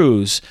exciting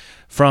truths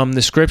from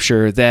the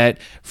Scripture that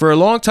for a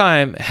long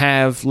time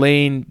have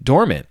lain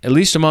dormant, at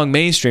least among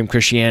mainstream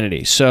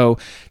Christianity. So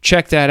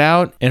check that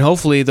out, and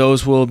hopefully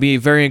those will be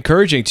very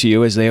encouraging to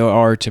you as they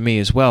are to me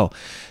as well.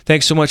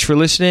 Thanks so much for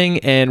listening,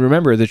 and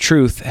remember, the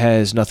truth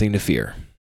has nothing to fear.